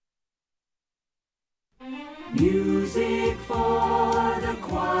Music for the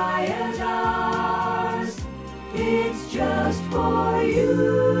quiet hours. It's just for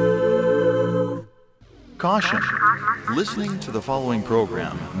you. Caution. Listening to the following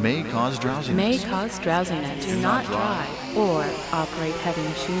program may cause drowsiness. Do not drive or operate heavy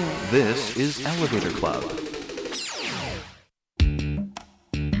machinery. This is Elevator Club.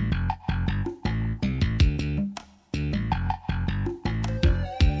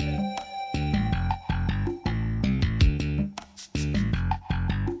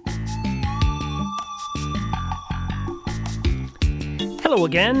 Hello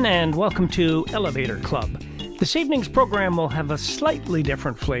again, and welcome to Elevator Club. This evening's program will have a slightly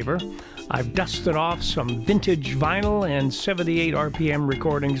different flavor. I've dusted off some vintage vinyl and 78 RPM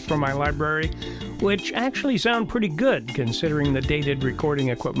recordings from my library, which actually sound pretty good considering the dated recording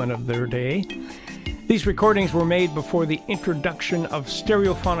equipment of their day. These recordings were made before the introduction of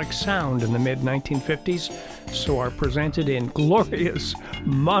stereophonic sound in the mid-1950s, so are presented in glorious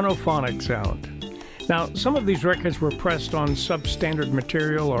monophonic sound. Now, some of these records were pressed on substandard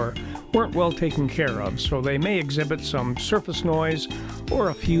material or weren't well taken care of, so they may exhibit some surface noise or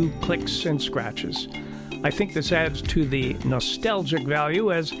a few clicks and scratches. I think this adds to the nostalgic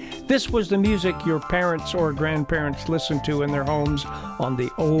value, as this was the music your parents or grandparents listened to in their homes on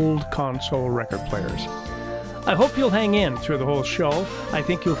the old console record players. I hope you'll hang in through the whole show. I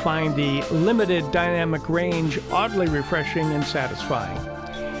think you'll find the limited dynamic range oddly refreshing and satisfying.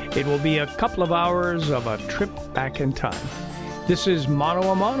 It will be a couple of hours of a trip back in time. This is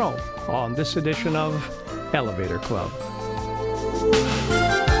Mono a Mono on this edition of Elevator Club.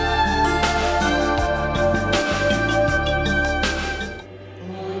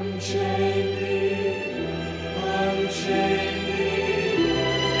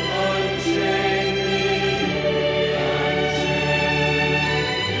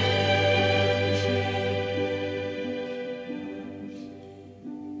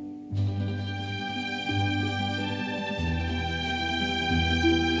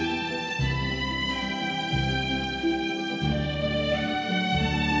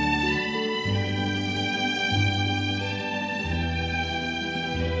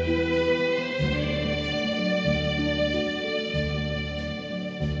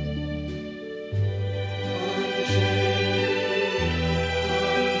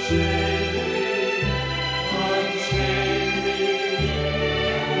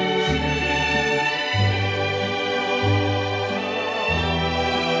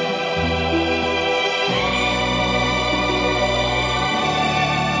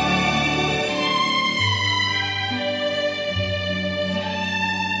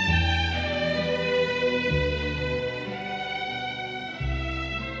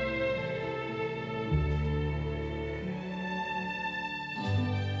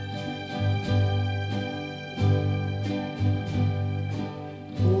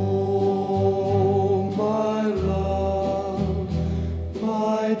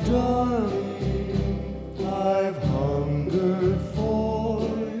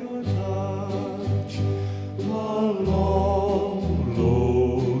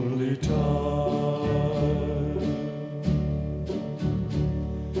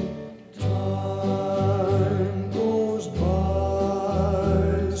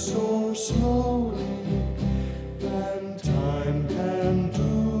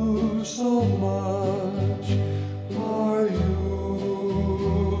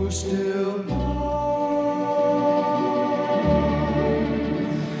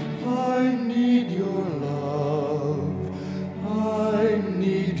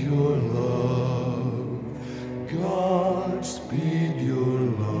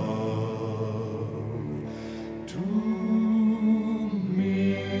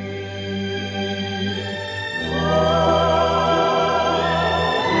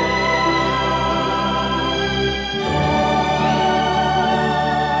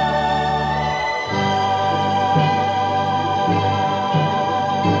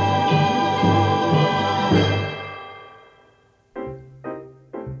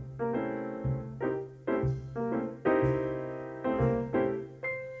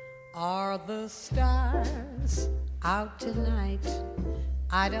 Are the stars out tonight?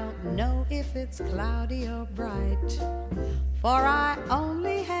 I don't know if it's cloudy or bright, for I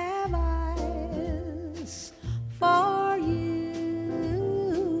only have eyes for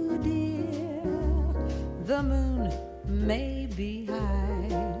you, dear. The moon may be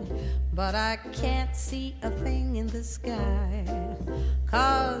high, but I can't see a thing in the sky,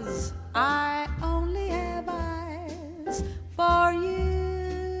 'cause I only have eyes for you.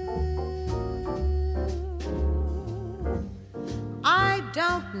 I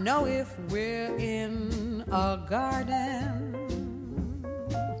don't know if we're in a garden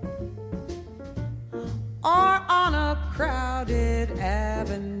or on a crowded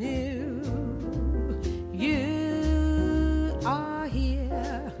avenue. You are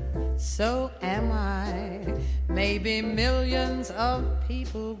here, so am I. Maybe millions of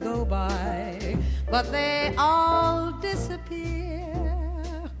people go by, but they all disappear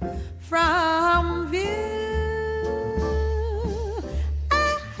from view.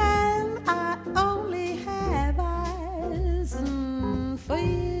 And I only have eyes for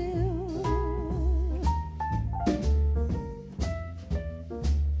you.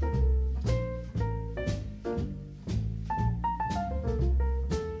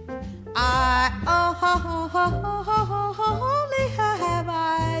 I only have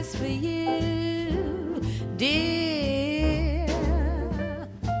eyes for you, dear.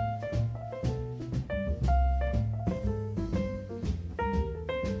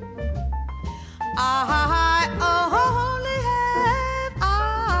 I only have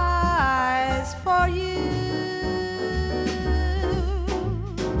eyes for you.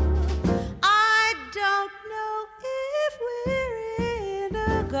 I don't know if we're in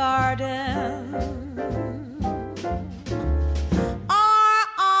a garden or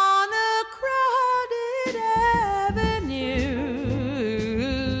on a crowded avenue.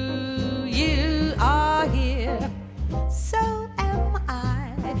 You are here, so am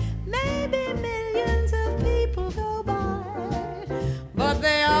I. Maybe millions of people go by, but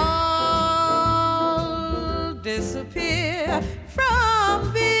they all disappear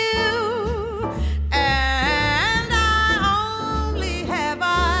from view. And I only have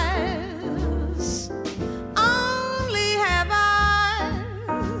eyes, only have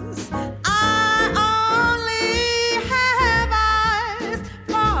eyes. I only have eyes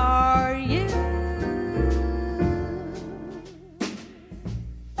for you.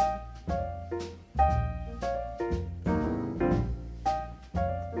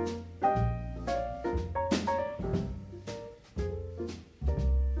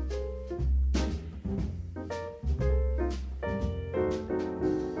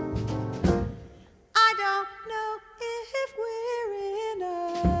 I don't know if we're in a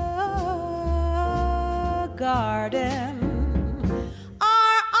garden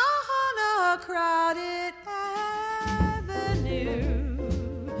or on a crowded avenue.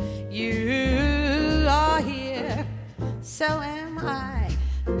 You are here, so am I.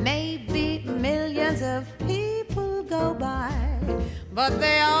 Maybe millions of people go by, but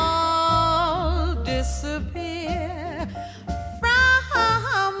they all disappear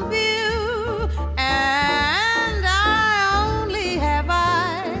from view. And I only have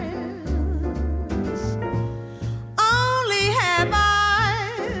eyes, only have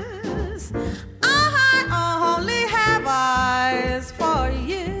eyes. I only have eyes for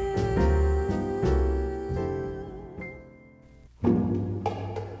you.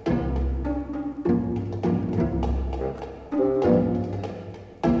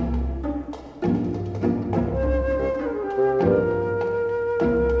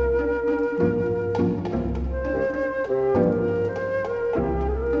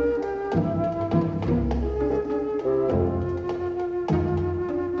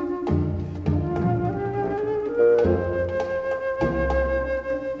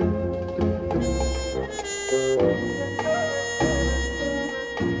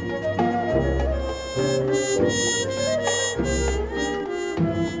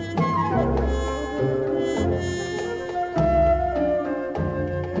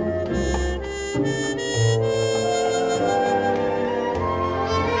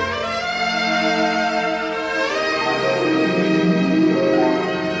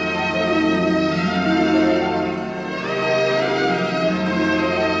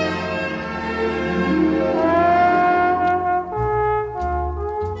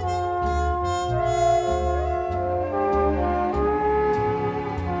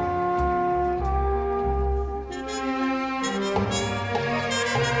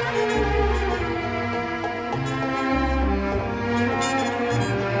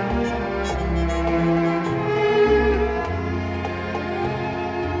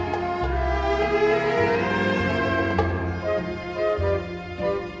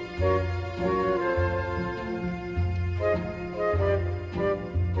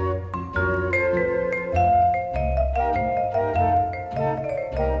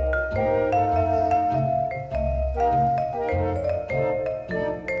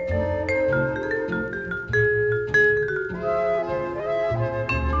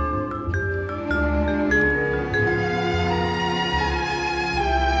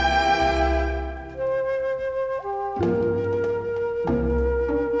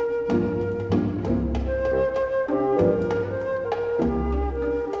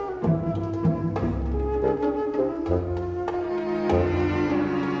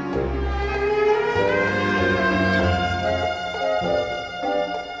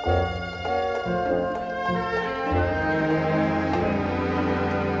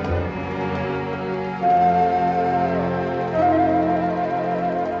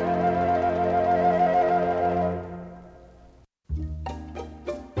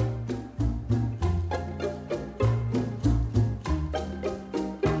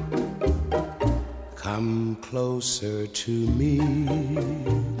 Come closer to me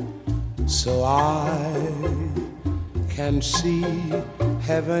so I can see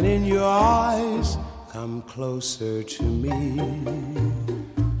heaven in your eyes. Come closer to me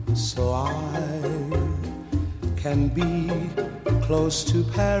so I can be close to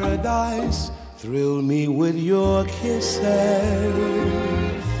paradise. Thrill me with your kisses.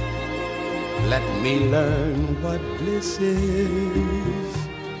 Let me learn what bliss is.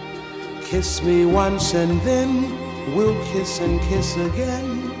 Kiss me once and then we'll kiss and kiss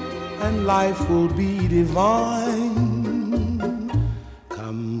again, and life will be divine.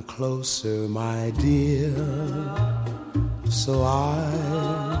 Come closer, my dear, so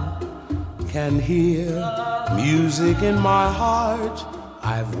I can hear music in my heart.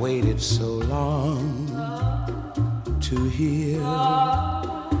 I've waited so long to hear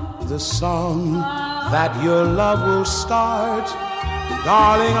the song that your love will start.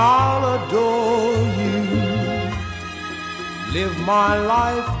 Darling, I'll adore you, live my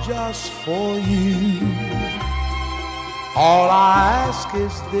life just for you. All I ask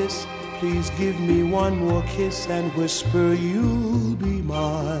is this, please give me one more kiss and whisper you'll be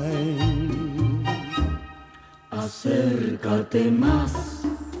mine. Acércate más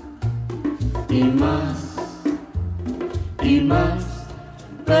y más y más,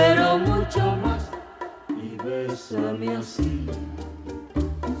 pero mucho más, y bésame así,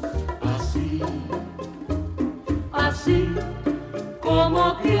 así, así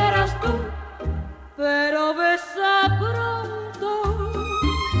como quieras tú, pero besa pronto,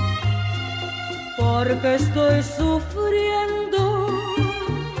 porque estoy sufriendo.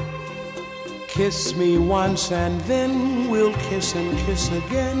 Kiss me once and then we'll kiss and kiss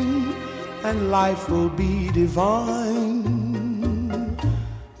again, and life will be divine.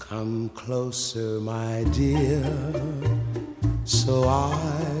 Come closer, my dear, so I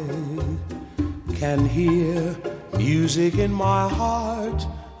can hear music in my heart.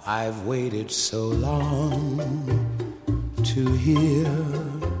 I've waited so long to hear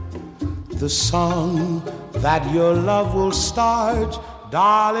the song that your love will start.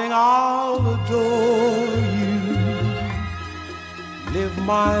 Darling, I'll adore you, live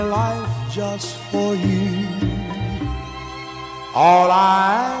my life just for you. All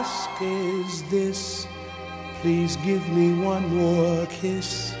I ask is this, please give me one more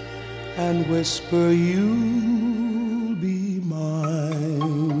kiss and whisper you'll be mine.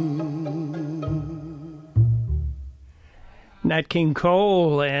 Nat King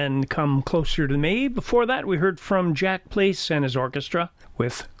Cole and Come Closer to Me. Before that, we heard from Jack Place and his orchestra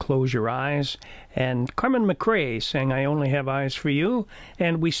with Close Your Eyes. And Carmen McRae sang I Only Have Eyes for You.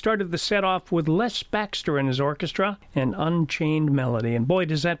 And we started the set off with Les Baxter and his orchestra and Unchained Melody. And boy,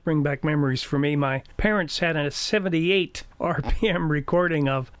 does that bring back memories for me. My parents had a 78 RPM recording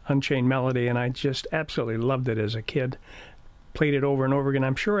of Unchained Melody, and I just absolutely loved it as a kid. Played it over and over again.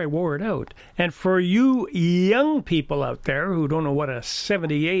 I'm sure I wore it out. And for you young people out there who don't know what a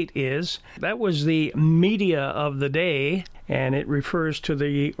 78 is, that was the media of the day, and it refers to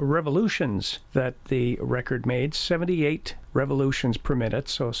the revolutions that the record made. 78 revolutions per minute,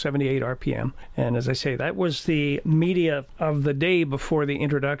 so 78 RPM. And as I say, that was the media of the day before the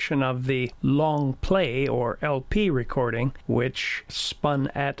introduction of the long play or LP recording, which spun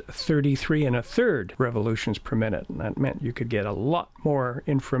at 33 1/3 revolutions per minute. And that meant you could get a lot more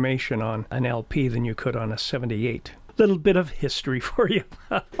information on an LP than you could on a 78. Little bit of history for you.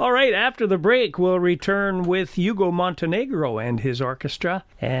 All right, after the break, we'll return with Hugo Montenegro and his orchestra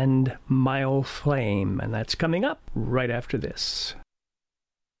and My Old Flame, and that's coming up right after this.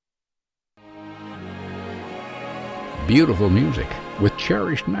 Beautiful music with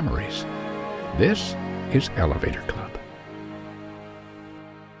cherished memories. This is Elevator Club.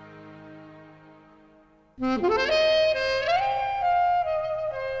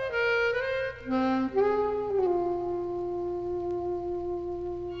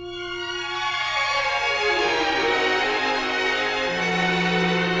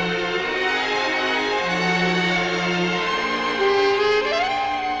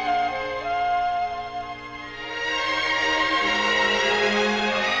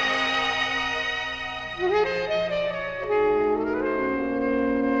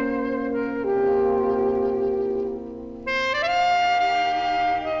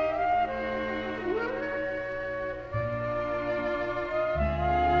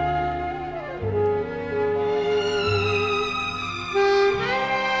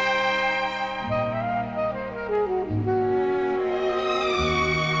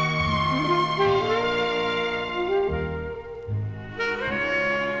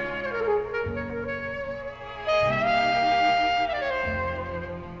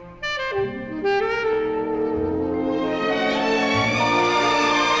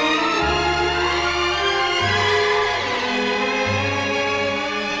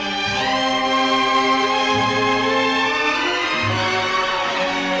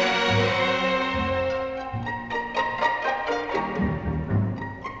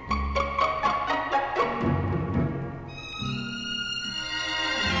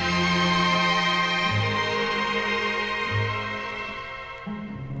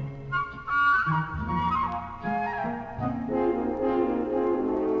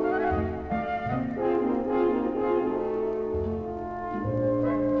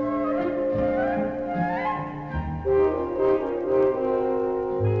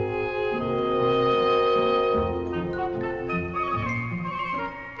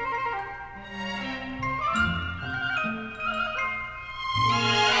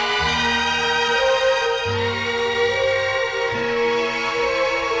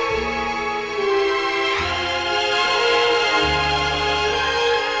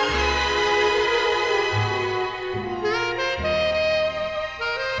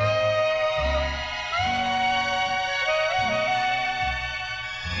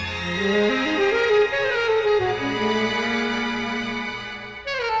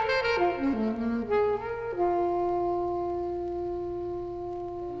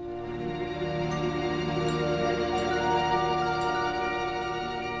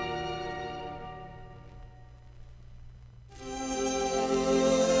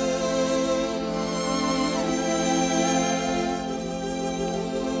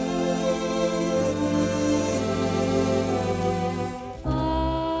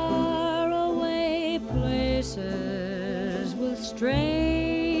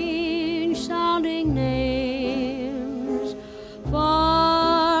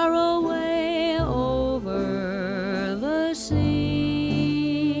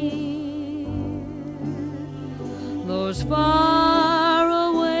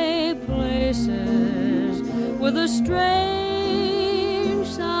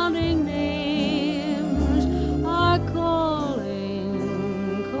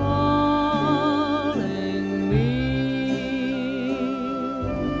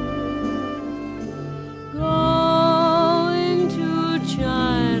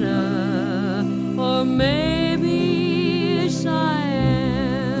 or maybe Cheyenne.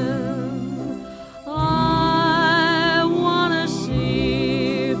 I wanna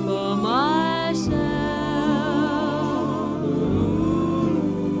see for myself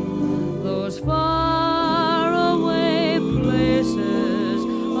those faraway places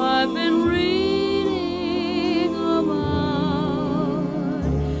I've been reading about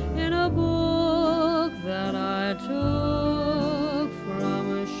in a book that I took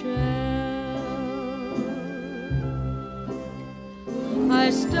from a shelf. I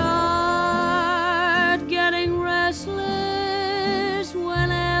start getting restless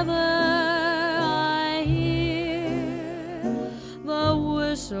whenever I hear the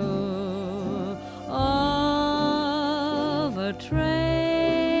whistle of a train.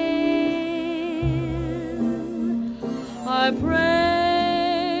 I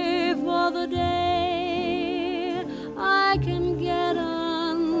pray for the day I can get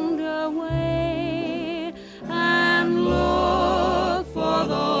underway and look for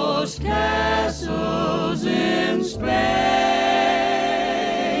those castles in Spain.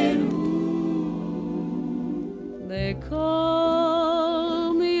 They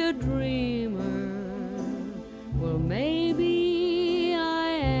call me a dreamer. Well, maybe I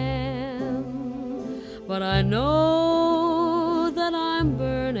am, but I know that I'm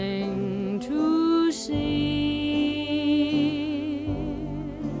burning to see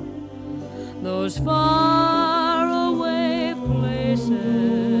those faraway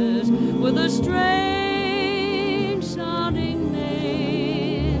places with the strange sounding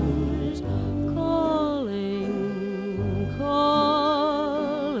names calling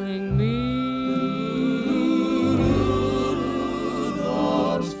me.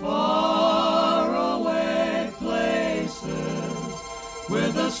 Those faraway places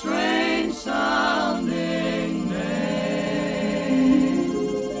with a strange sounding name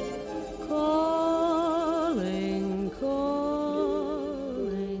calling.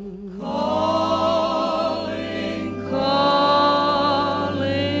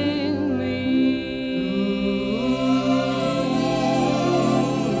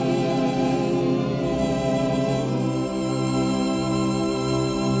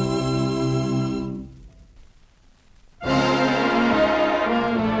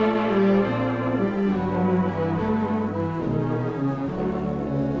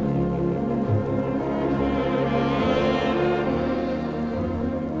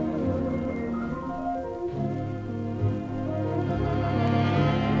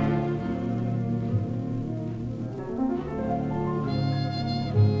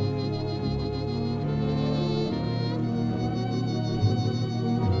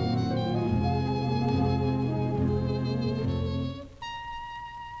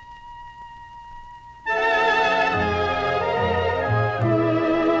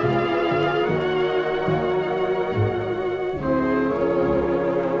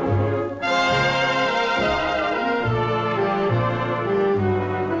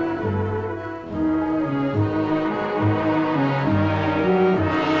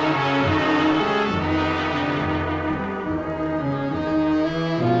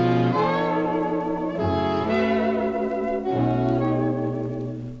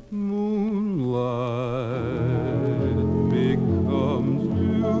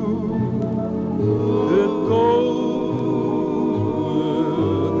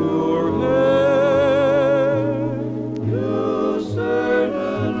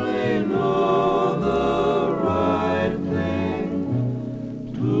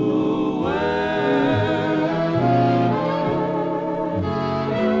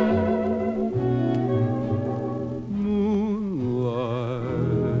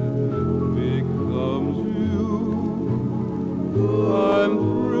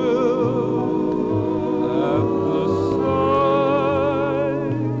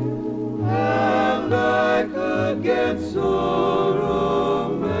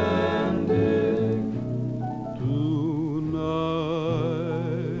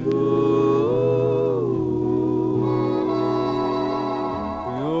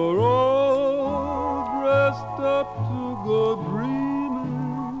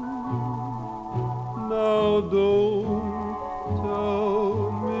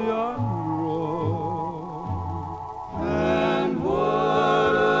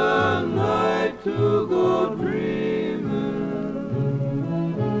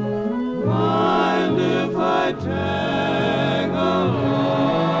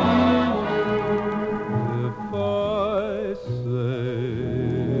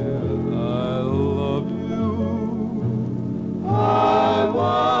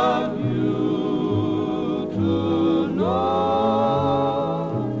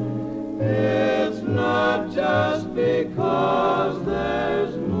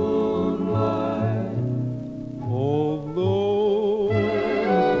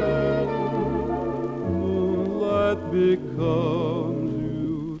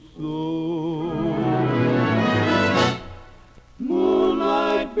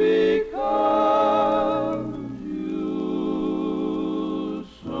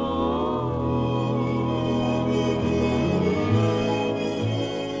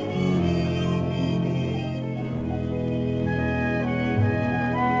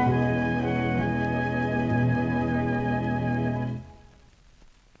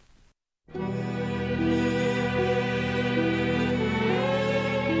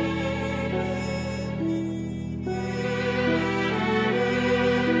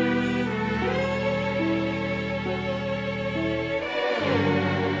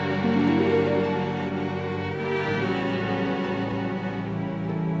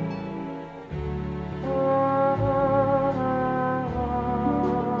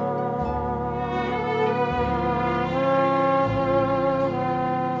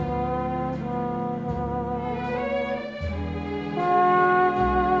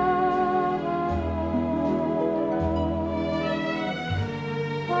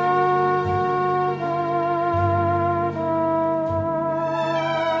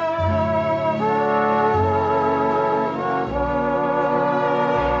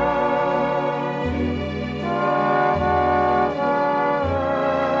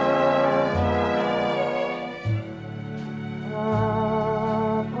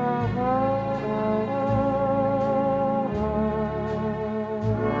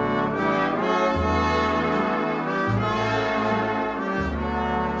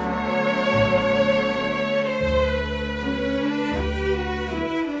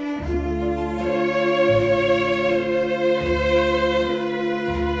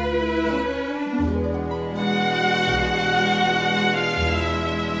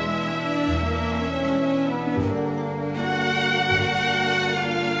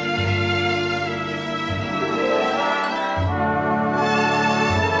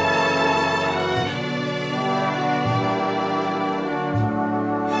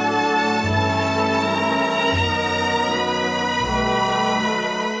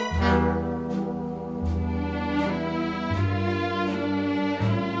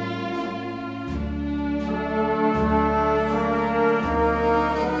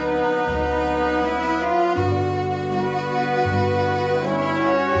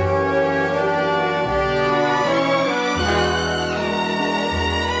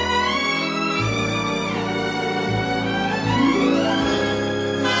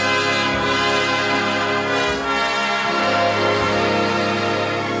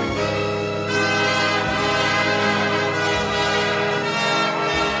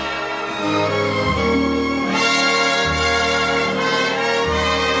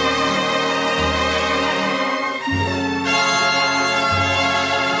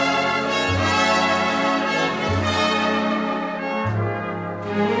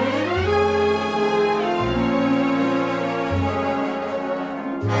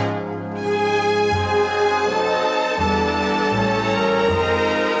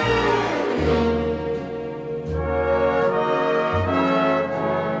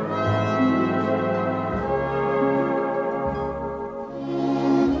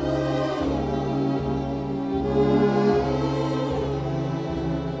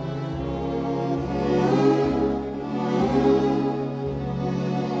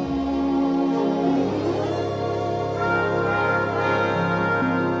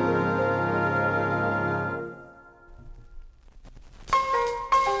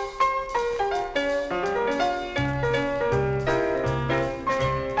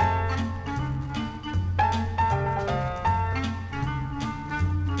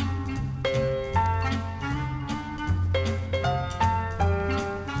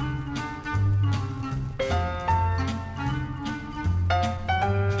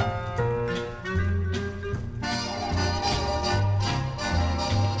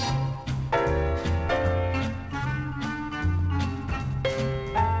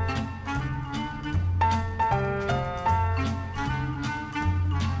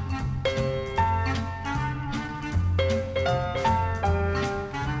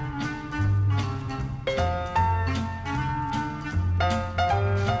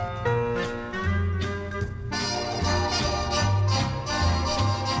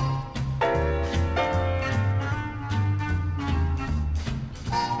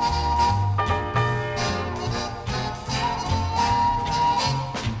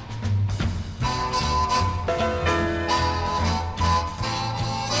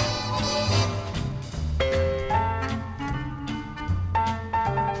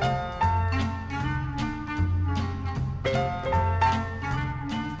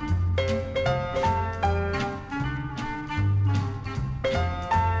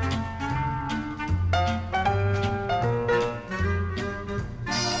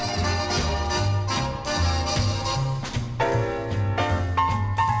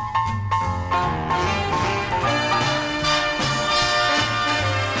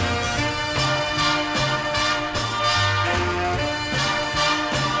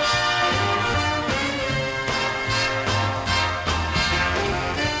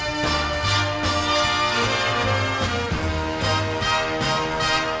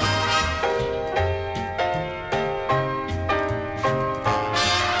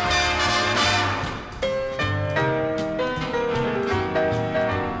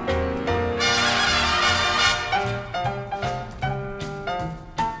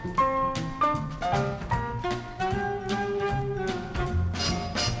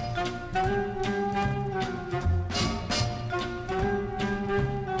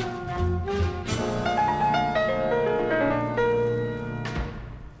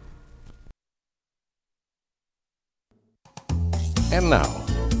 And now,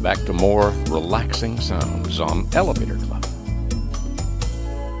 back to more relaxing sounds on Elevator Club.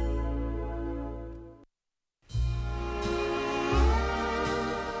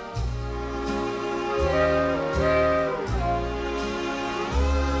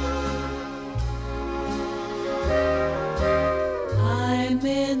 I'm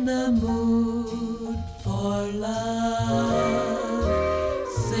in the mood for love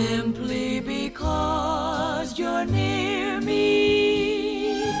simply because you're near me.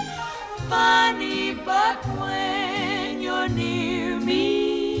 Funny, but when you're near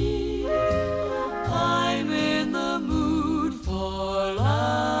me, I'm in the mood for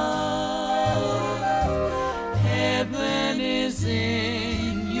love. Heaven is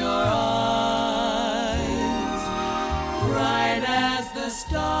in your eyes, bright as the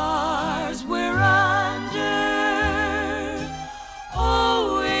stars we're under.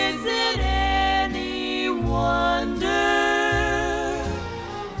 Oh, is it any wonder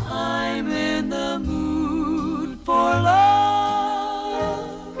I'm in the mood for love?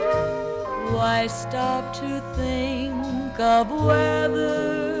 Why stop to think of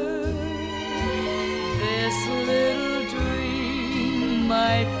whether this little dream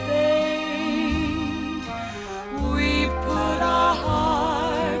might fade? We've put our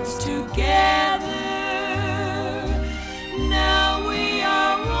hearts together. Now we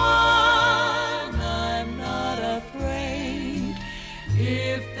are one. I'm not afraid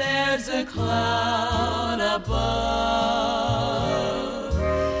if there's a cloud above.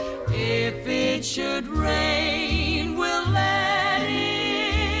 If it should rain, we'll let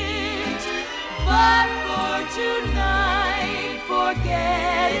it. But for tonight,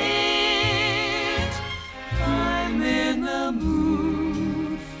 forget it. I'm in the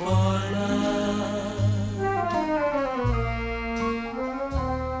mood for love.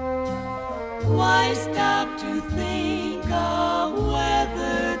 Why stop to think of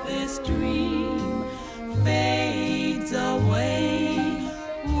whether this dream fades away?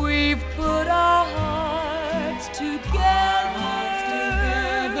 We've put our hearts together,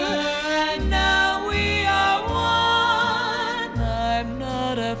 and now we are one. I'm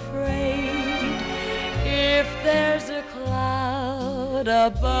not afraid if there's a cloud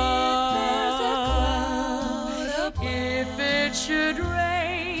above. If it should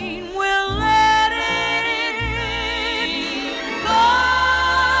rain, we'll let it rain.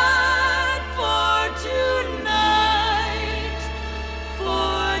 But for tonight,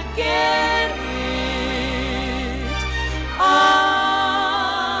 forget it. I'm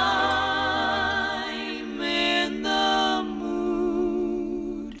in the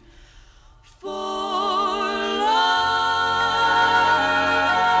mood for love.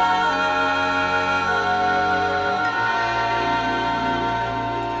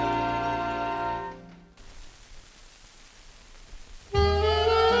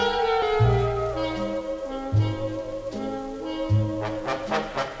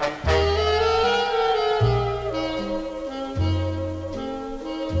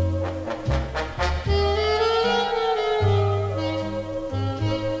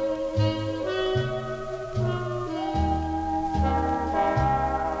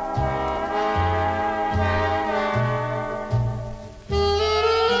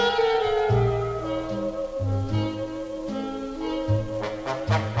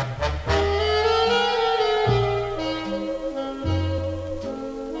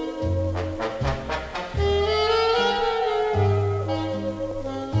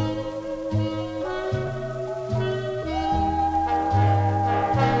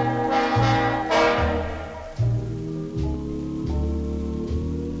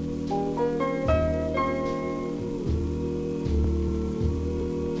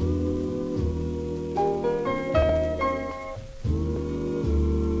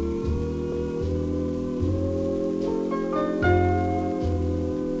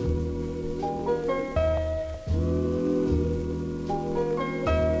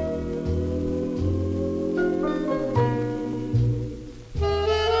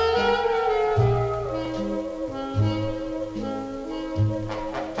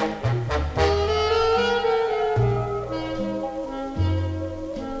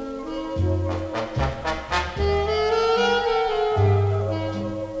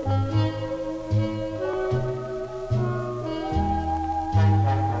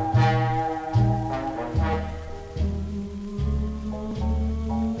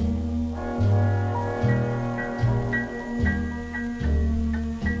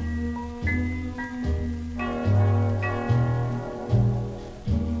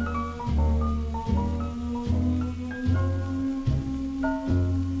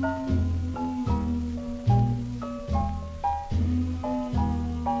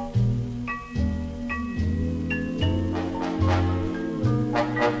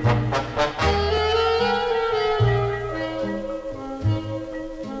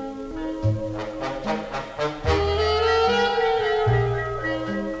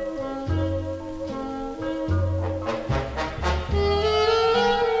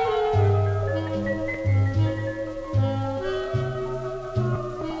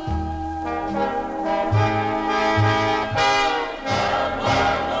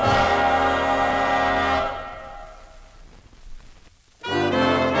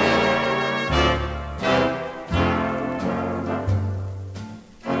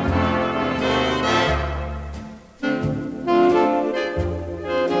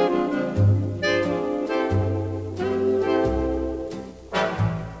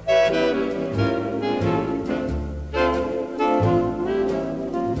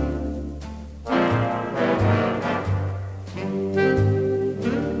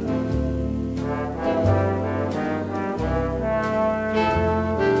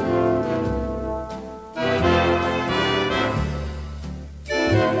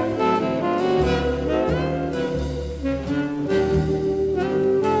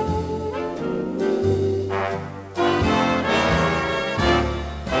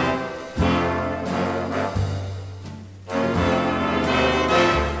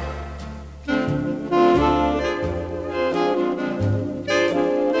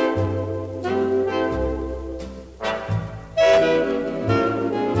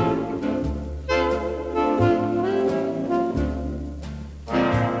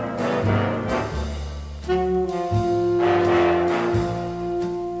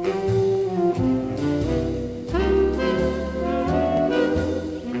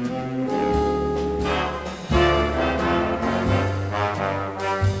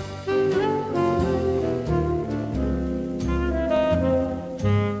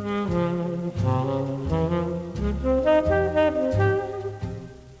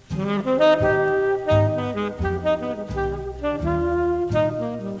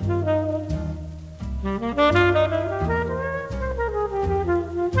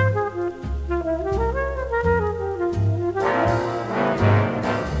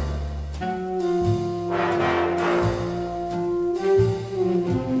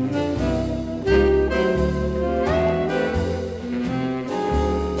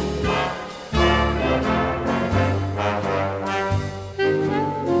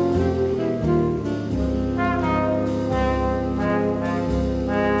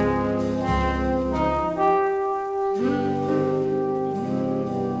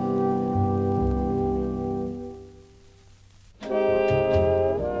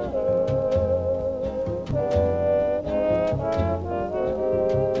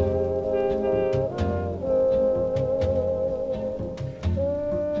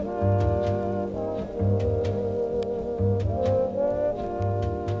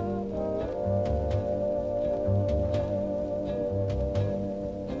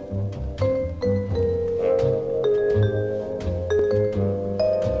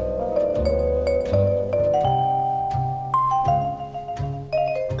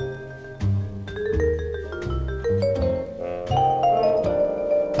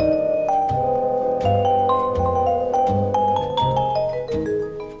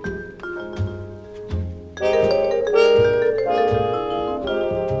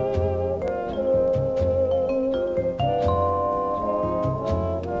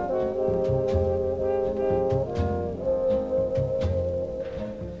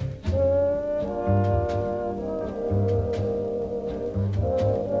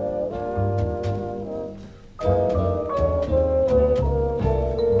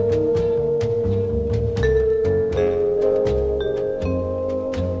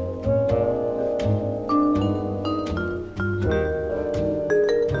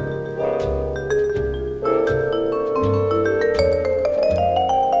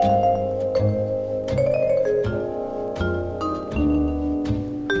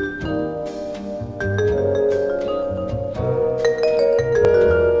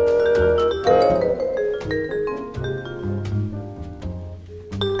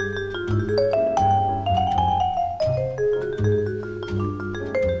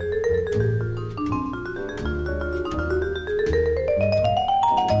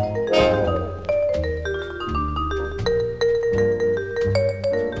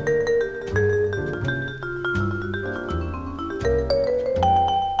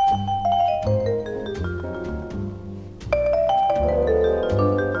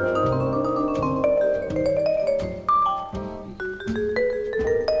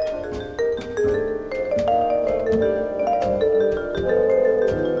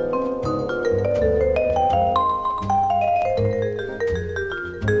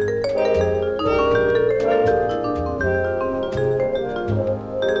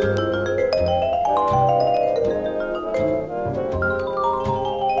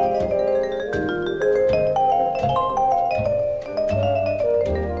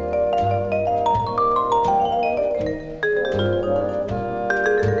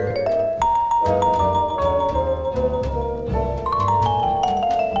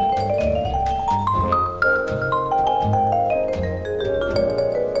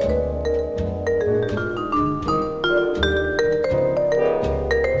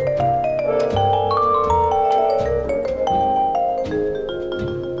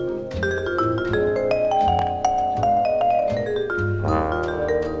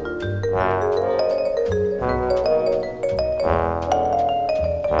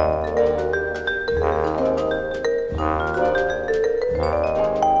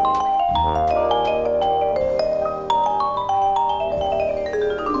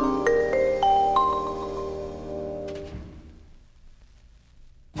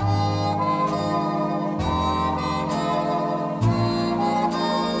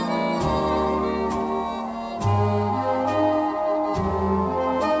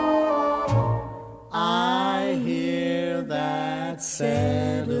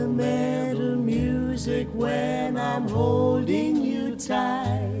 Sentimental music when I'm holding you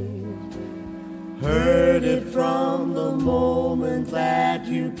tight. Heard it from the moment that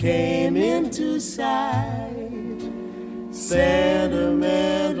you came into sight.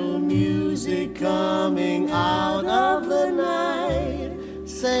 Sentimental music coming out of the night,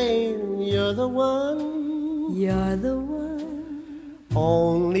 saying you're the one, you're the one.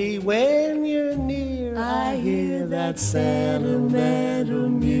 Only when you're near I hear that sentimental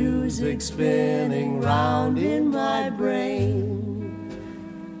music spinning round in my brain.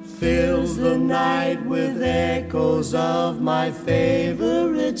 Fills the night with echoes of my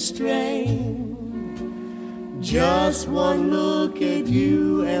favorite strain. Just one look at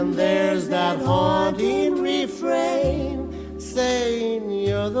you and there's that haunting refrain, saying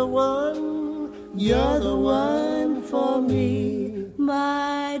you're the one for me.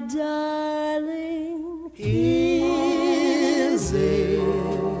 My darling, is it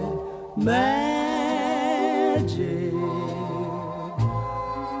magic?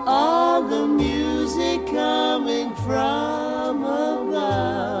 All the music coming from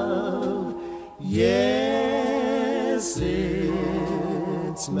above. Yes,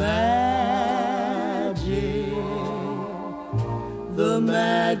 it's magic. The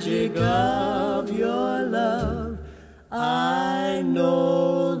magic of your love. I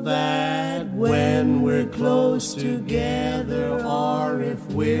know that when we're close together or if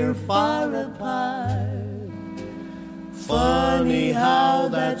we're far apart, funny how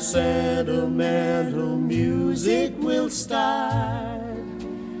that sentimental music will start.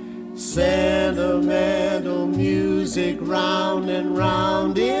 Sentimental music round and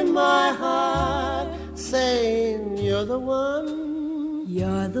round in my heart, saying you're the one,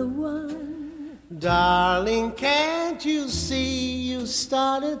 you're the one. Darling, can't you see you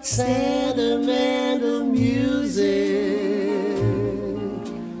started sentimental music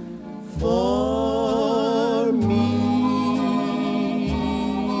for me?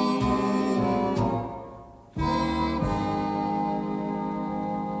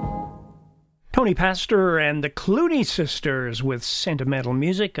 Tony Pastor and the Clooney Sisters with Sentimental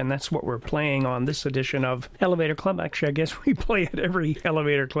Music, and that's what we're playing on this edition of Elevator Club. Actually, I guess we play at every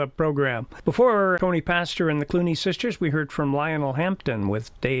Elevator Club program. Before Tony Pastor and the Clooney Sisters, we heard from Lionel Hampton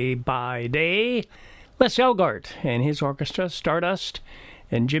with Day by Day, Les Elgart and his orchestra, Stardust,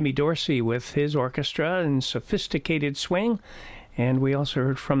 and Jimmy Dorsey with his orchestra in Sophisticated Swing. And we also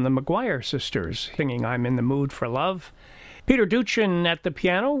heard from the McGuire Sisters singing I'm in the Mood for Love. Peter Duchin at the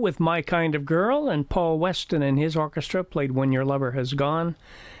piano with My Kind of Girl, and Paul Weston and his orchestra played When Your Lover Has Gone.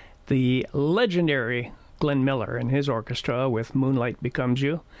 The legendary Glenn Miller and his orchestra with Moonlight Becomes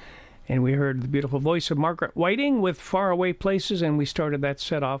You. And we heard the beautiful voice of Margaret Whiting with Faraway Places, and we started that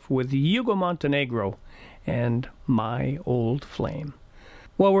set off with Hugo Montenegro and My Old Flame.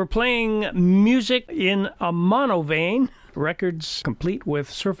 Well, we're playing music in a mono vein. Records complete with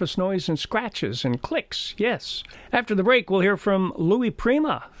surface noise and scratches and clicks, yes. After the break, we'll hear from Louis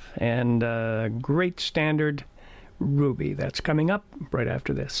Prima and a great standard, Ruby. That's coming up right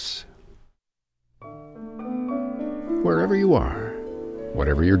after this. Wherever you are,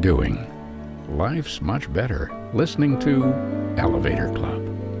 whatever you're doing, life's much better listening to Elevator Club.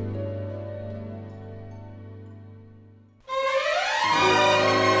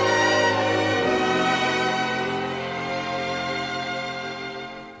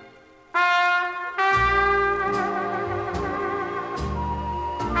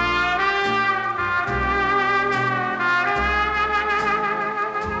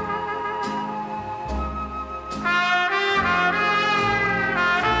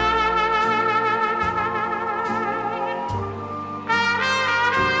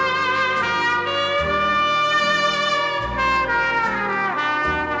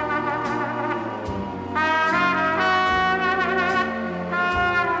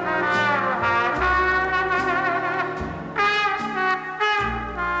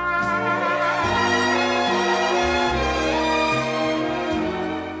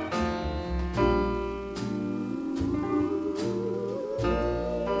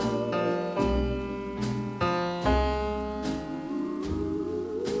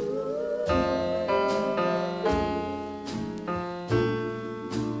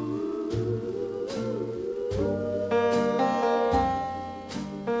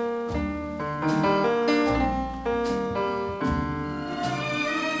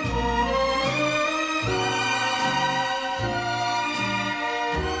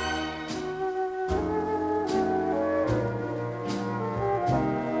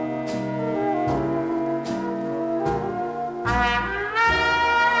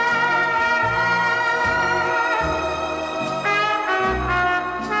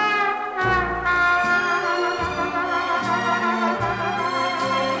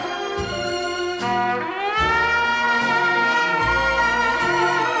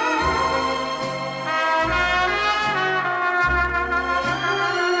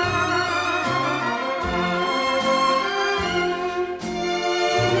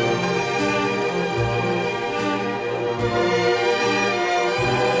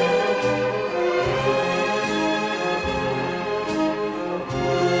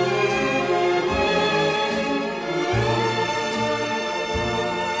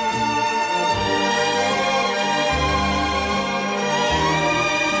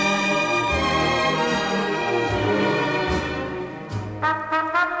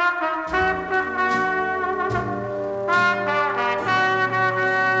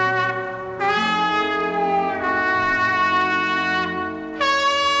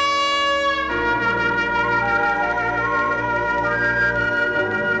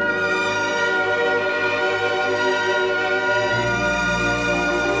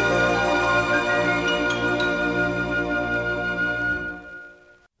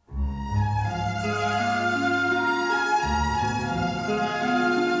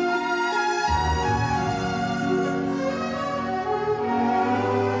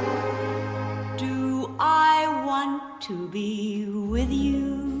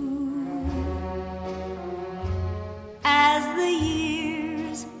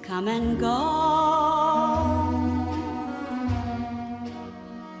 come and go.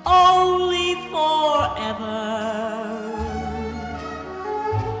 Only forever.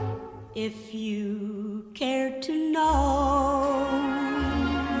 If you care to know,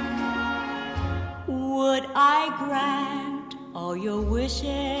 would I grant all your wishes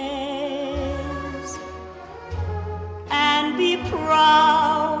and be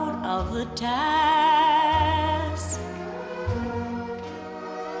proud of the task?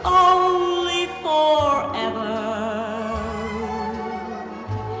 Only forever.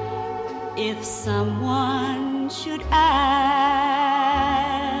 If someone should ask,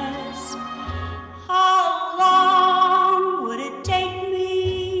 how long would it take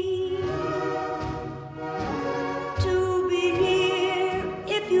me to be near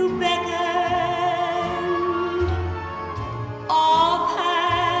if you beckoned?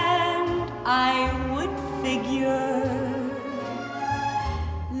 Offhand, I would figure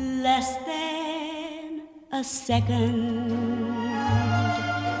less than a second.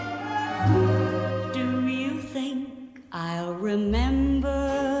 Do you think I'll remember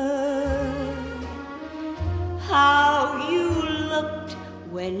how you looked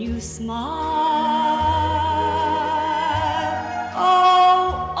when you smiled?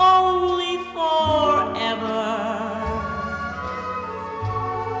 Oh, only forever.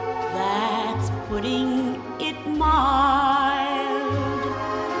 That's putting it mild.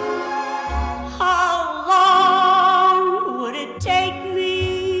 How long would it take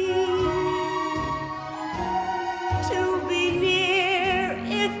me to be near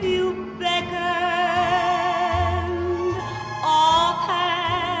if you beckoned?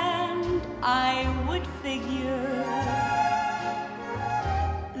 Offhand, I would figure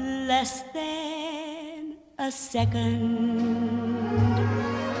less than a second.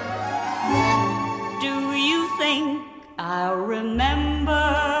 Do you think I'll remember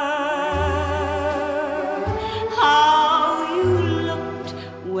how you looked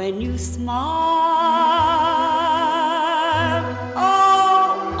when you smiled?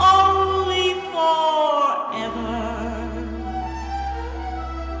 Oh, only forever.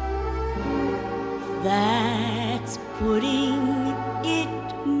 That's putting it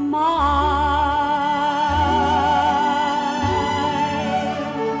mild.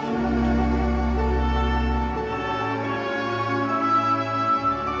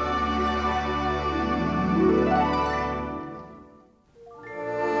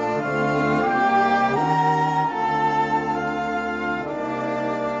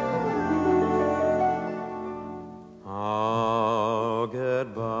 I'll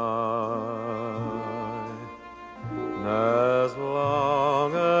get by as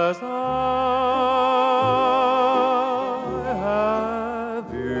long as I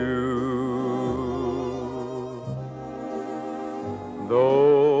have you,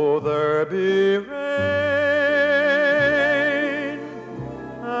 though there be rain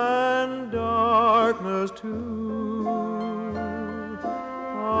and darkness too.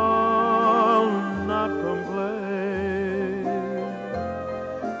 I'll not complain.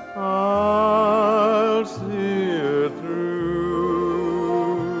 I'll see it through.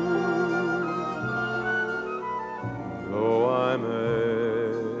 Though I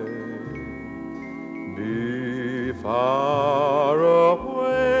may be far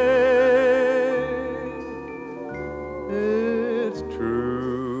away, it's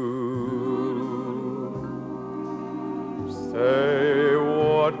true. Say,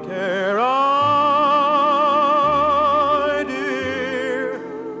 what care I, dear?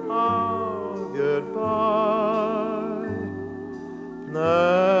 I'll get by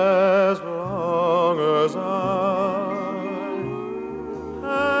as long as I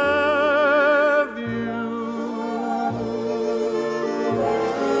have you.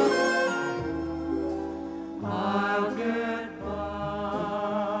 I'll get by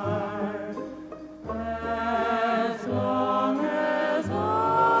as long as I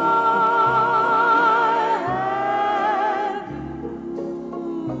have you.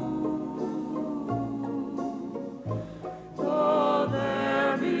 Though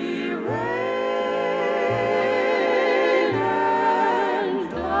there be rain and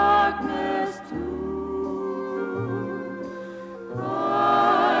darkness too,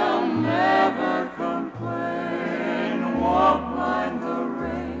 I'll never complain. Won't mind the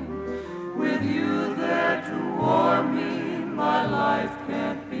rain. With you there to warm me, my life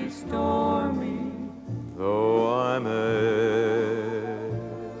can't be stormy. Though I may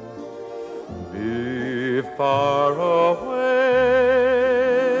be far away,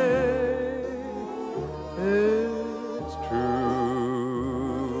 it's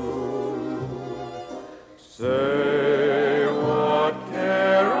true. Say, what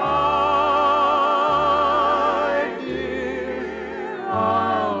care I?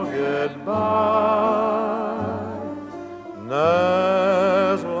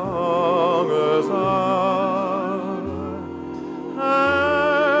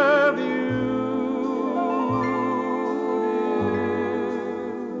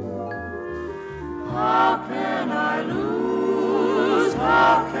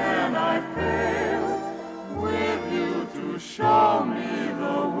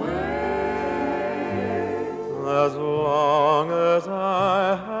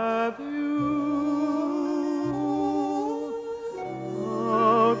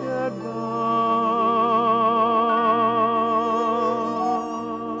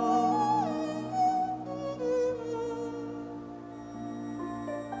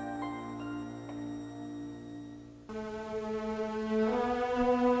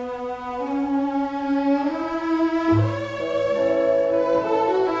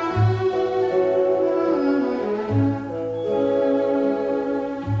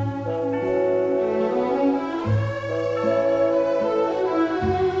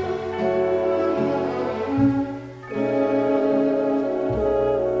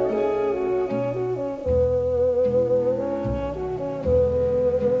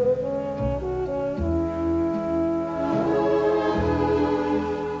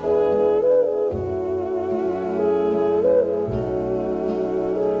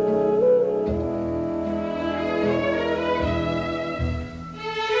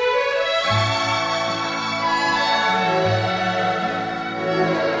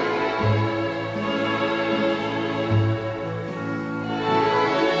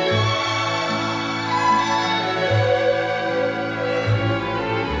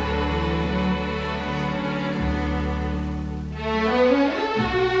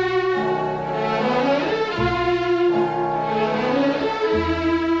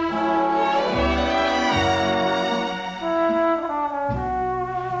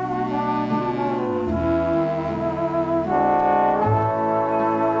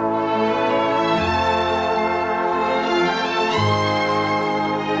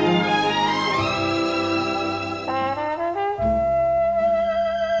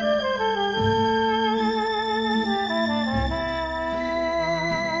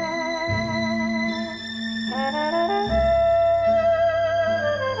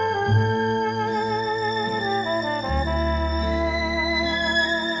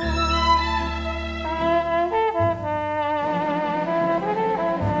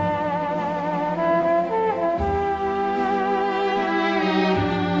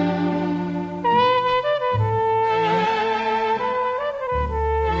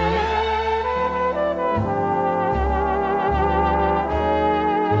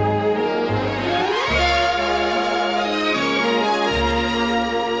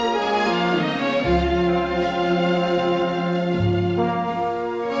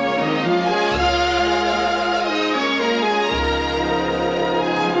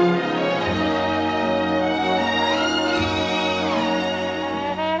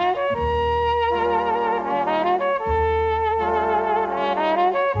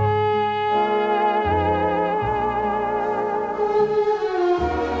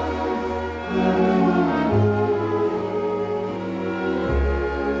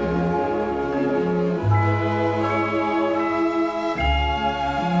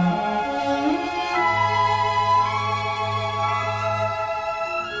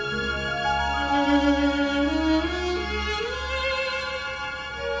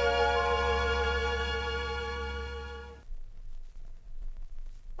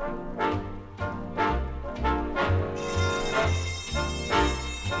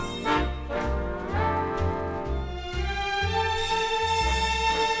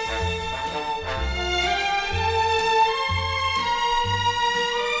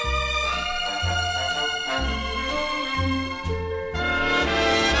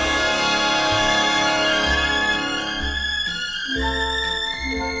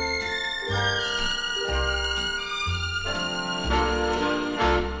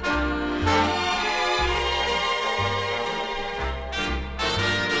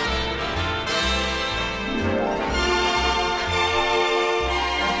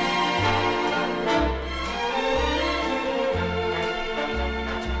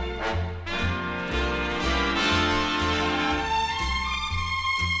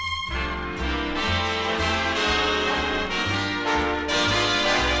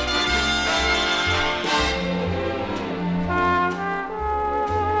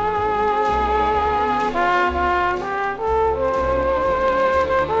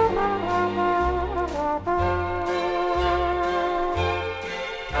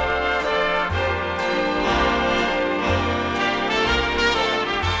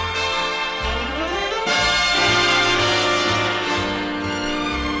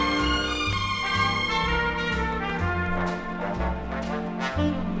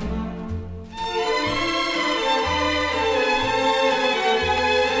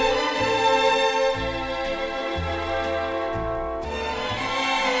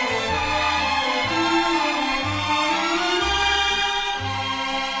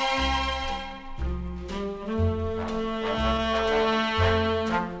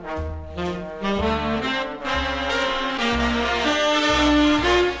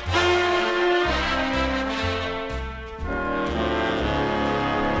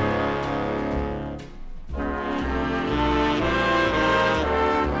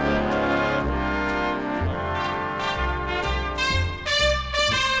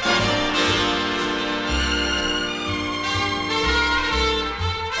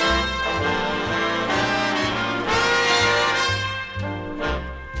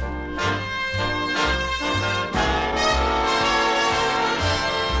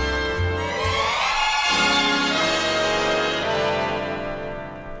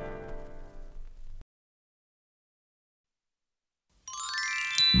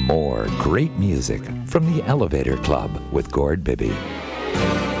 More great music from the Elevator Club with Gord Bibby.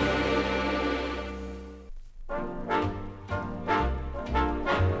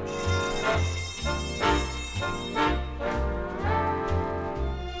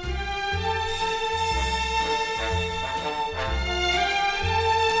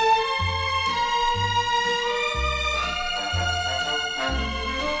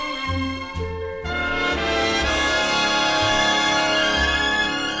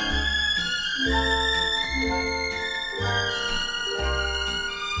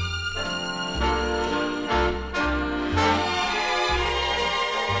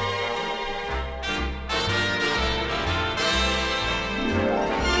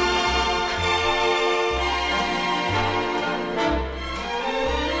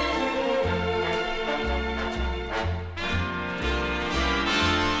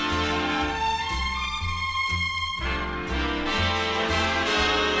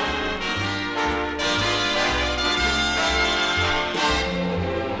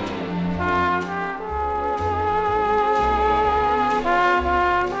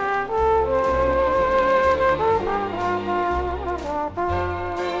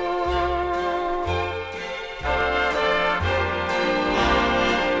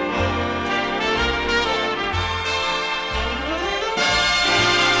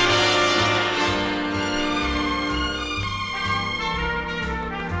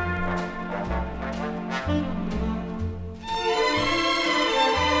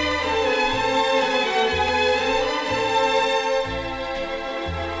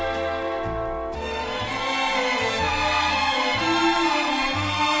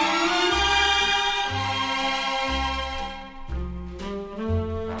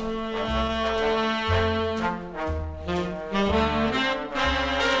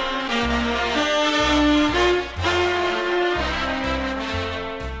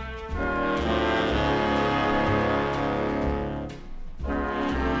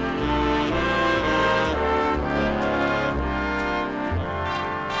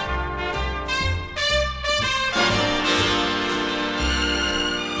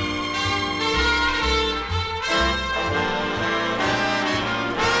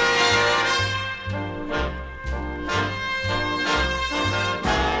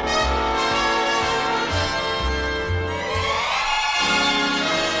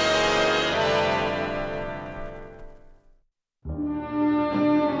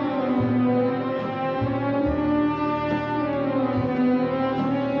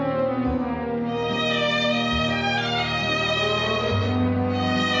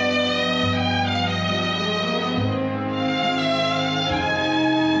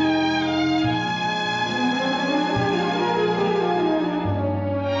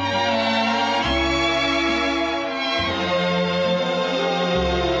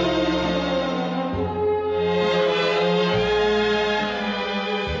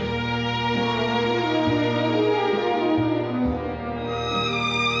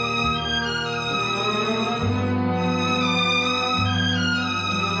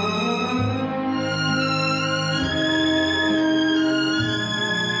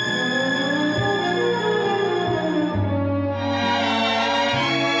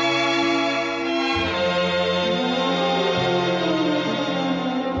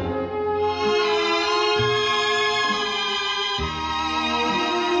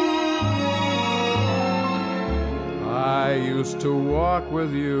 To walk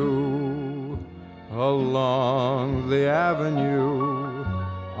with you along the avenue.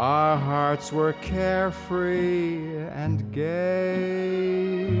 Our hearts were carefree and gay.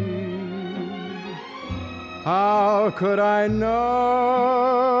 How could I know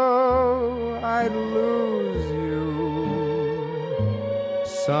I'd lose you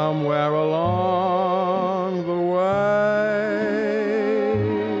somewhere along the way?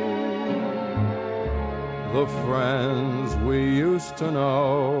 The friends we used to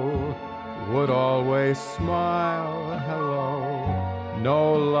know would always smile hello.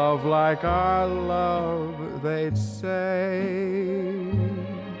 No love like our love, they'd say.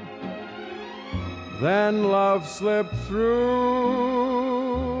 Then love slipped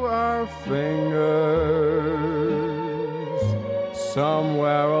through our fingers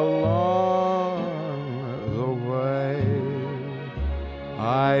somewhere along the way.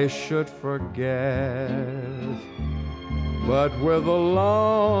 I should forget, but with the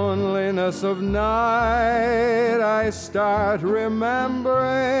loneliness of night, I start remembering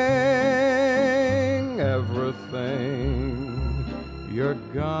everything. You're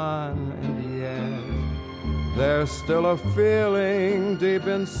gone, and yet there's still a feeling deep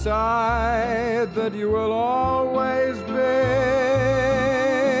inside that you will always be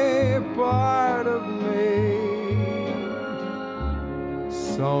part of me.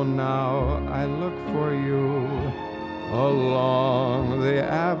 So now I look for you along the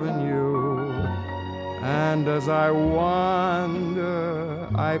avenue, and as I wander,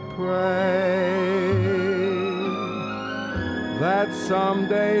 I pray that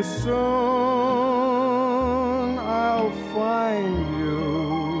someday soon I'll find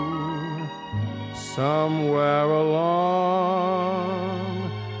you somewhere along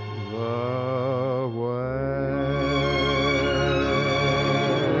the way.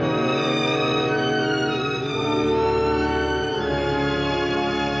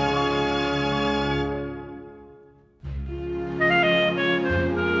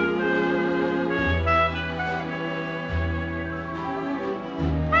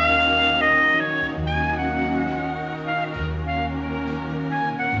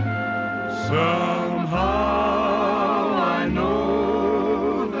 Somehow I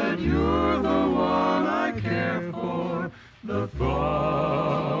know that you're the one I care for. The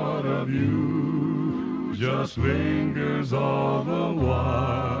thought of you just lingers all the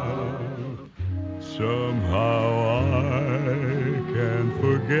while. Somehow I can't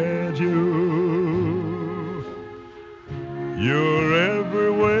forget you. You're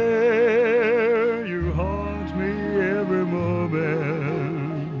everywhere, you haunt me every moment.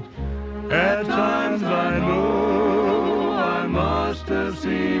 At times I know I must have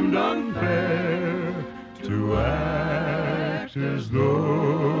seemed unfair to act as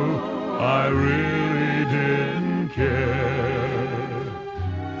though I really didn't care.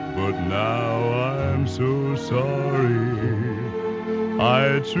 But now I'm so sorry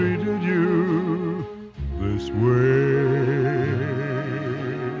I treated you this way.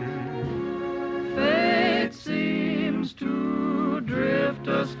 Fate seems to drift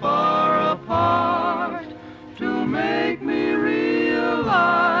us far apart to make me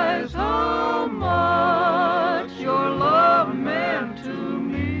realize how much your love meant to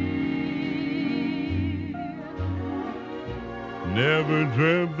me. Never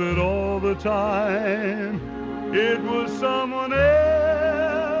dreamt that all the time it was someone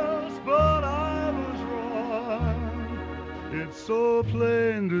else, but I was wrong. It's so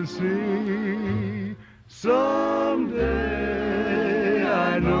plain to see. Someday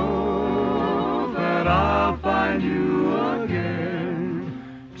I know that I'll find you again,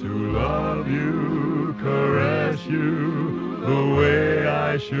 to love you, caress you the way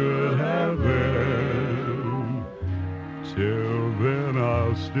I should have been. Till then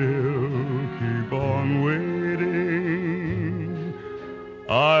I'll still keep on waiting.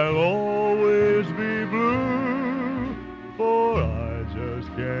 I'll always be blue, for I just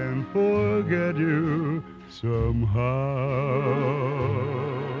can't forget you somehow.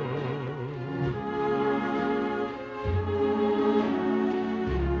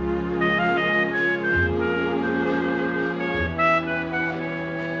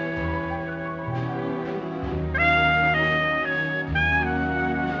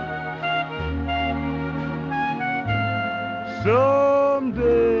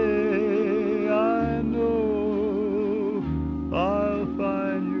 Someday I know I'll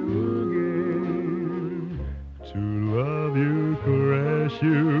find you again, to love you, caress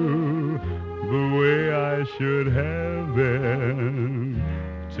you the way I should have been.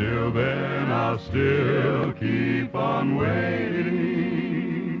 Till then I'll still keep on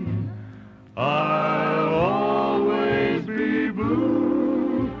waiting. I'll always be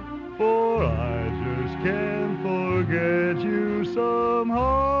blue, for I just can't forget you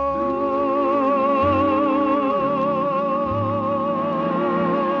somehow.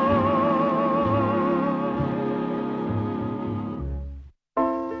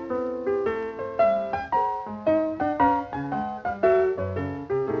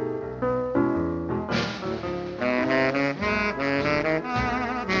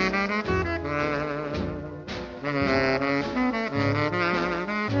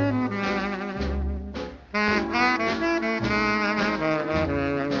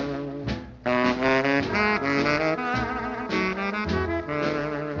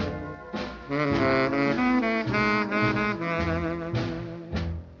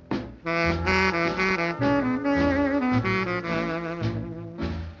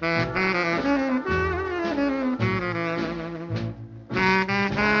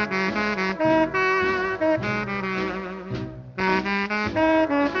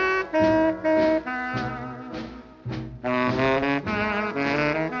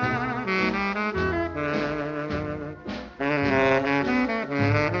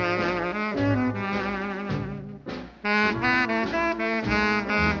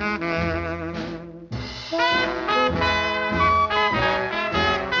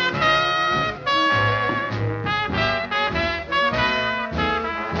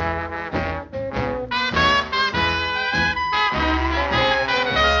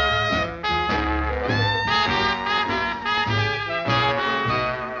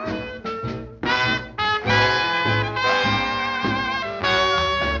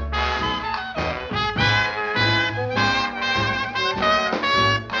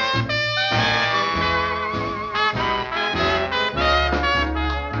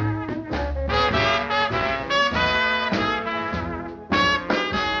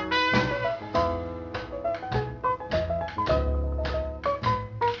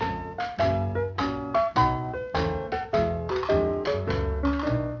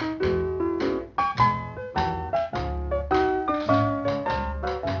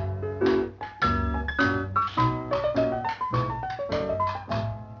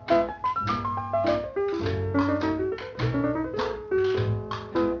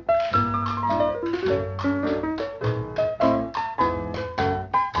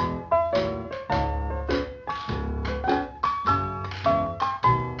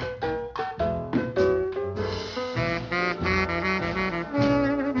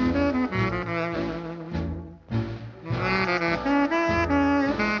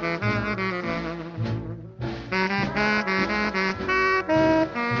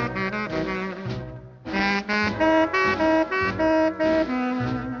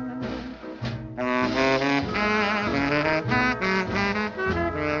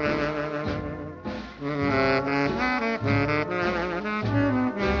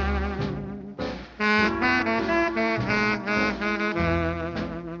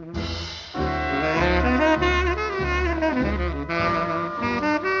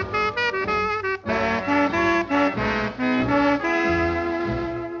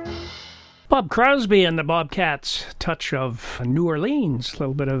 Bob Crosby and the Bobcats, touch of New Orleans, a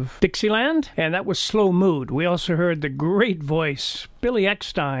little bit of Dixieland, and that was Slow Mood. We also heard the great voice, Billy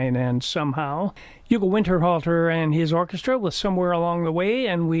Eckstine, and Somehow, Hugo Winterhalter and his orchestra with Somewhere Along the Way,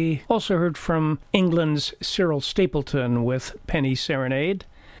 and we also heard from England's Cyril Stapleton with Penny Serenade.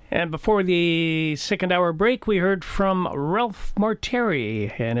 And before the second hour break, we heard from Ralph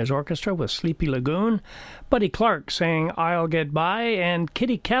Marteri and his orchestra with Sleepy Lagoon. Buddy Clark sang I'll Get By, and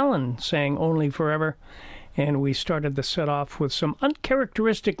Kitty Callan sang Only Forever. And we started the set off with some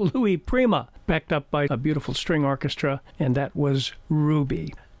uncharacteristic Louis Prima, backed up by a beautiful string orchestra, and that was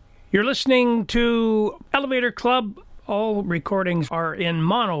Ruby. You're listening to Elevator Club. All recordings are in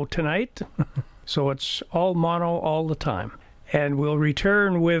mono tonight, so it's all mono all the time. And we'll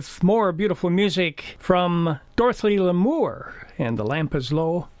return with more beautiful music from Dorothy Lamour and The Lamp is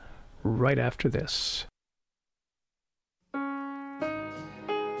Low right after this.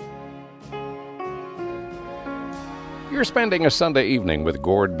 You're spending a Sunday evening with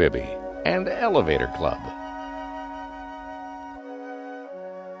Gord Bibby and Elevator Club.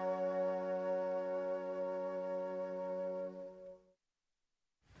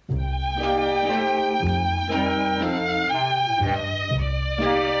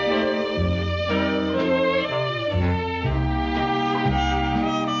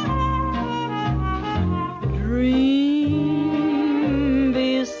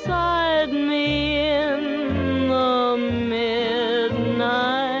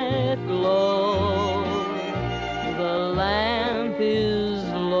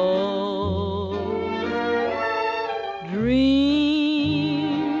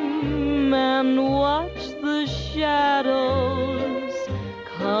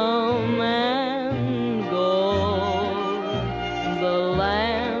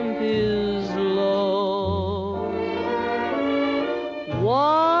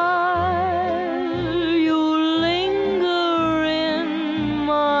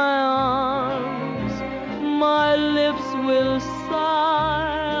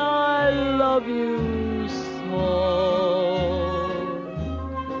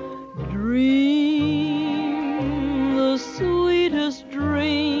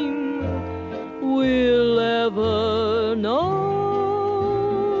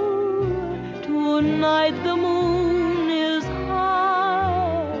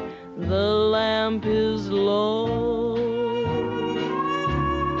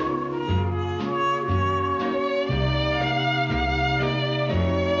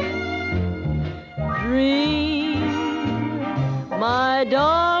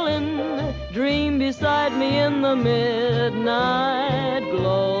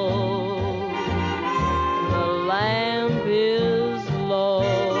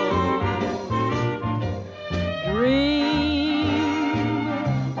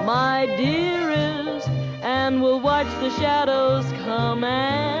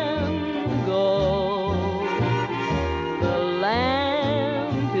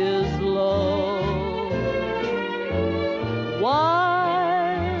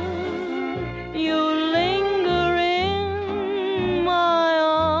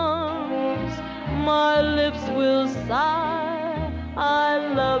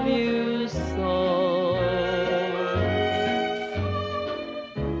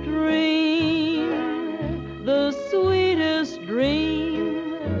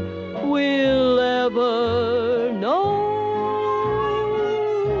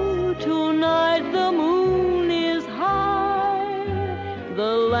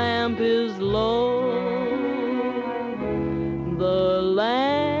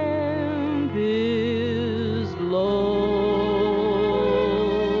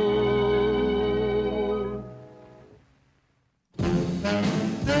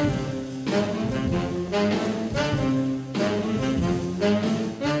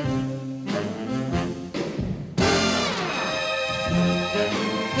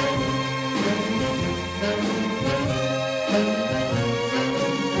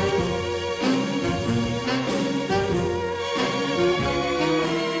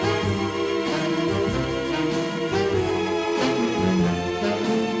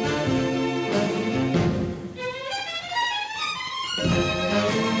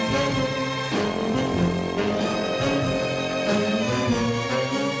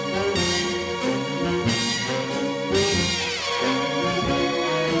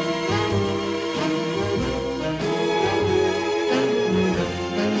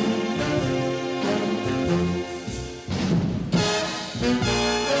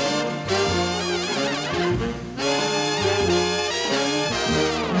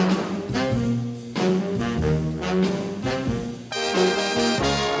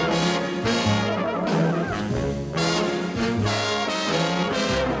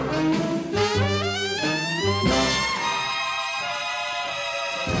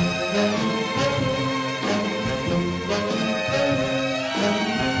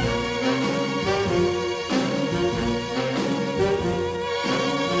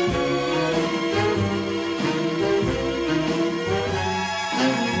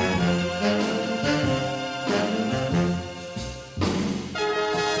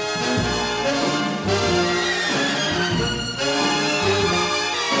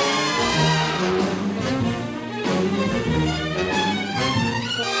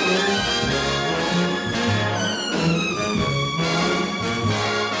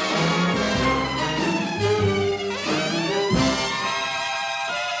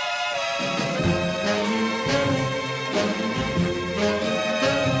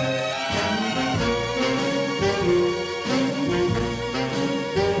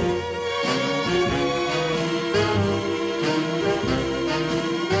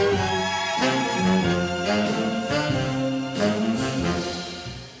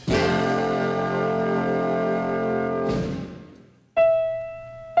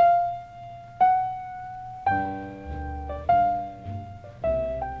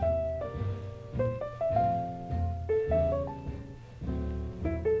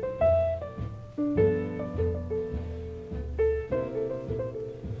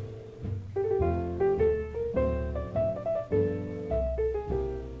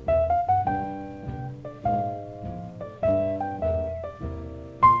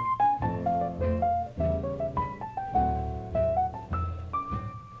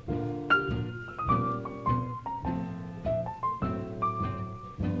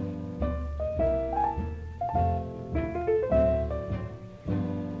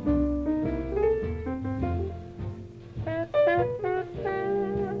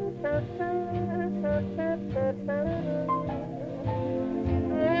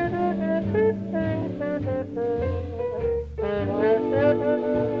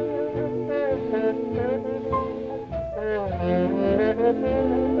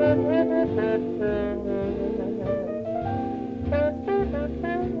 If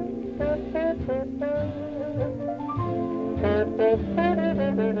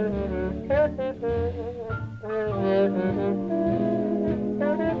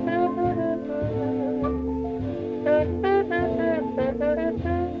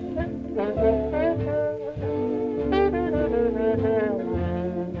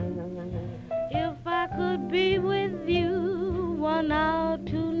I could be with you 1 hour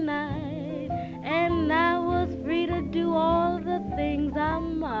tonight, and I was free to do all the things I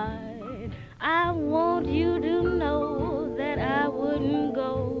might, I want you to know that I wouldn't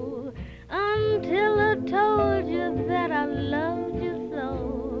go until I told you that I loved you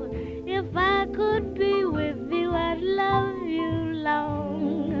so. If I could be with you, I'd love you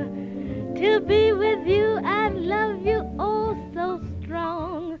long. To be with you, I'd love you oh so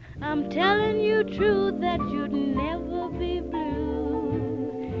strong. I'm telling you true that you'd never be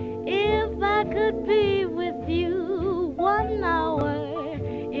blue. If I could be with you 1 hour,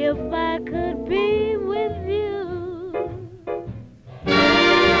 if I could be with you.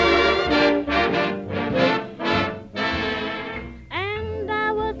 And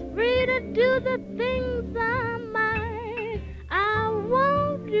I was free to do the things I might, I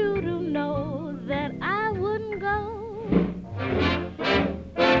want you to know that I wouldn't go.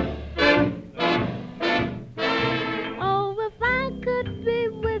 Oh, if I could be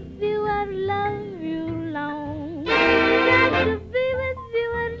with you, I'd love you long. Got to be with you,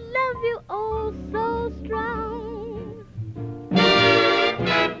 I'd love you oh so strong.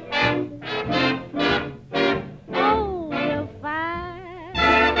 Oh, if I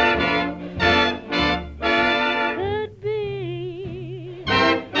could be with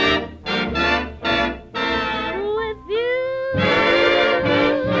you.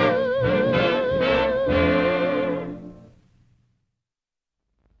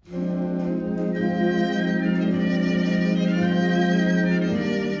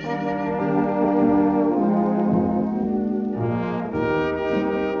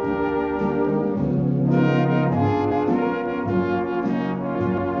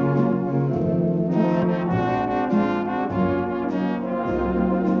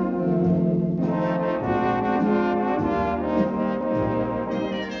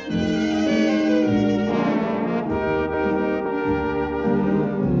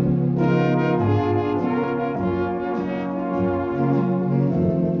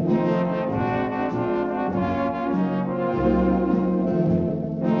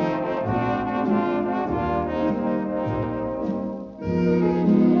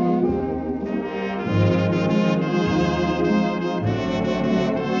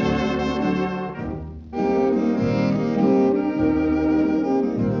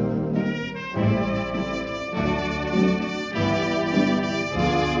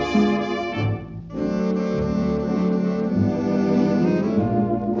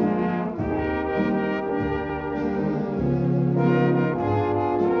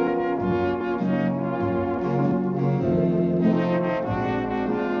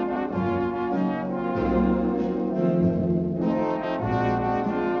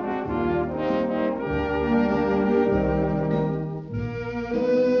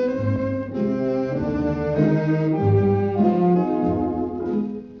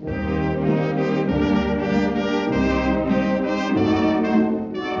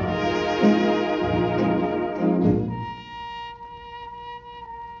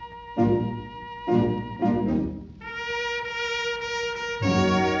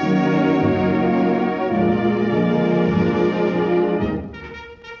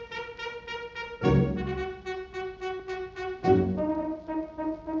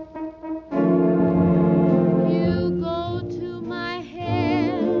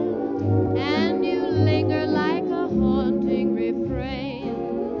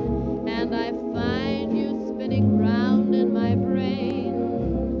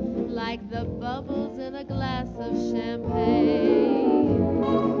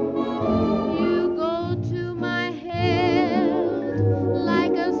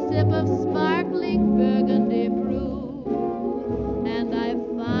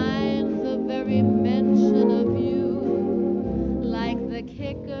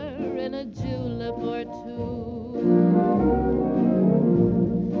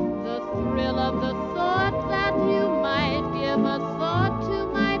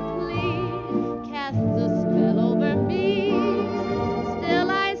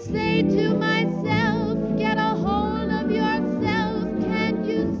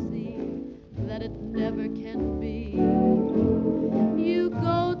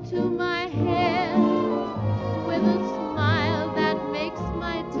 To my head with a smile that makes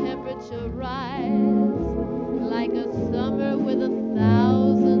my watch her rise like a summer with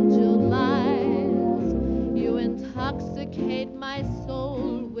 1,000 Julys. You intoxicate my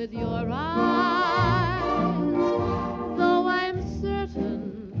soul with your eyes. Though I'm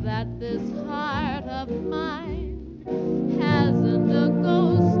certain that this heart of mine hasn't a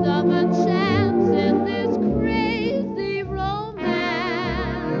ghost of a chance in this crazy romance.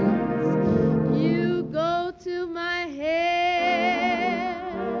 You go to my head,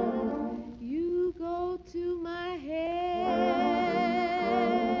 you go to my head.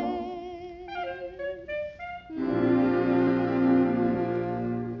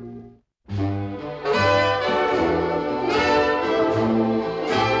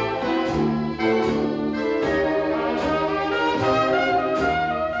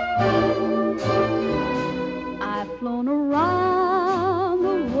 Flown around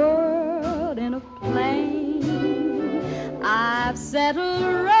the world in a plane. I've settled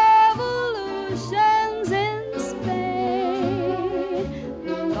revolutions in Spain.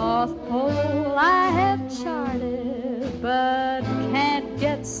 The North Pole I have charted, but can't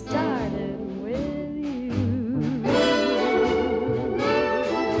get started with you.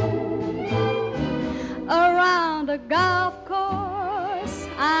 Around a golf course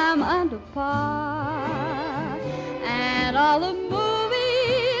I'm under par, and all the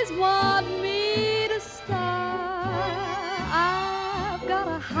movies want me to star. I've got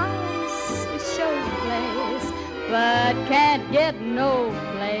a house, a showplace, but can't get no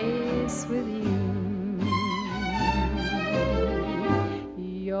place with you.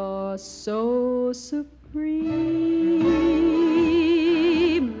 You're so supreme,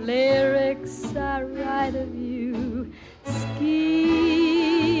 lyrics I write of you, scheme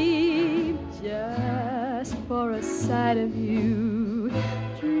just for a sight of you,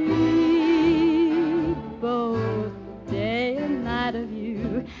 dream both day and night of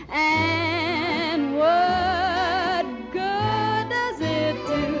you, and what good does it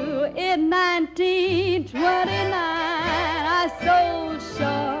do in 1929? I sold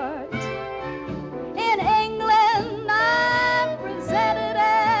short. In England I'm presented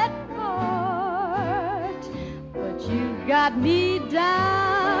at court, but you got me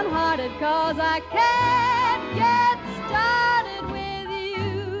downhearted 'cause I can't get started with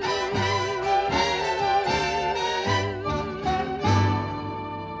you.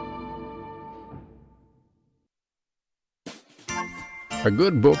 A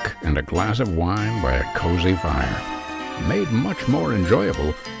good book and a glass of wine by a cozy fire, made much more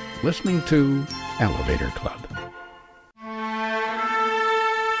enjoyable listening to Elevator Club.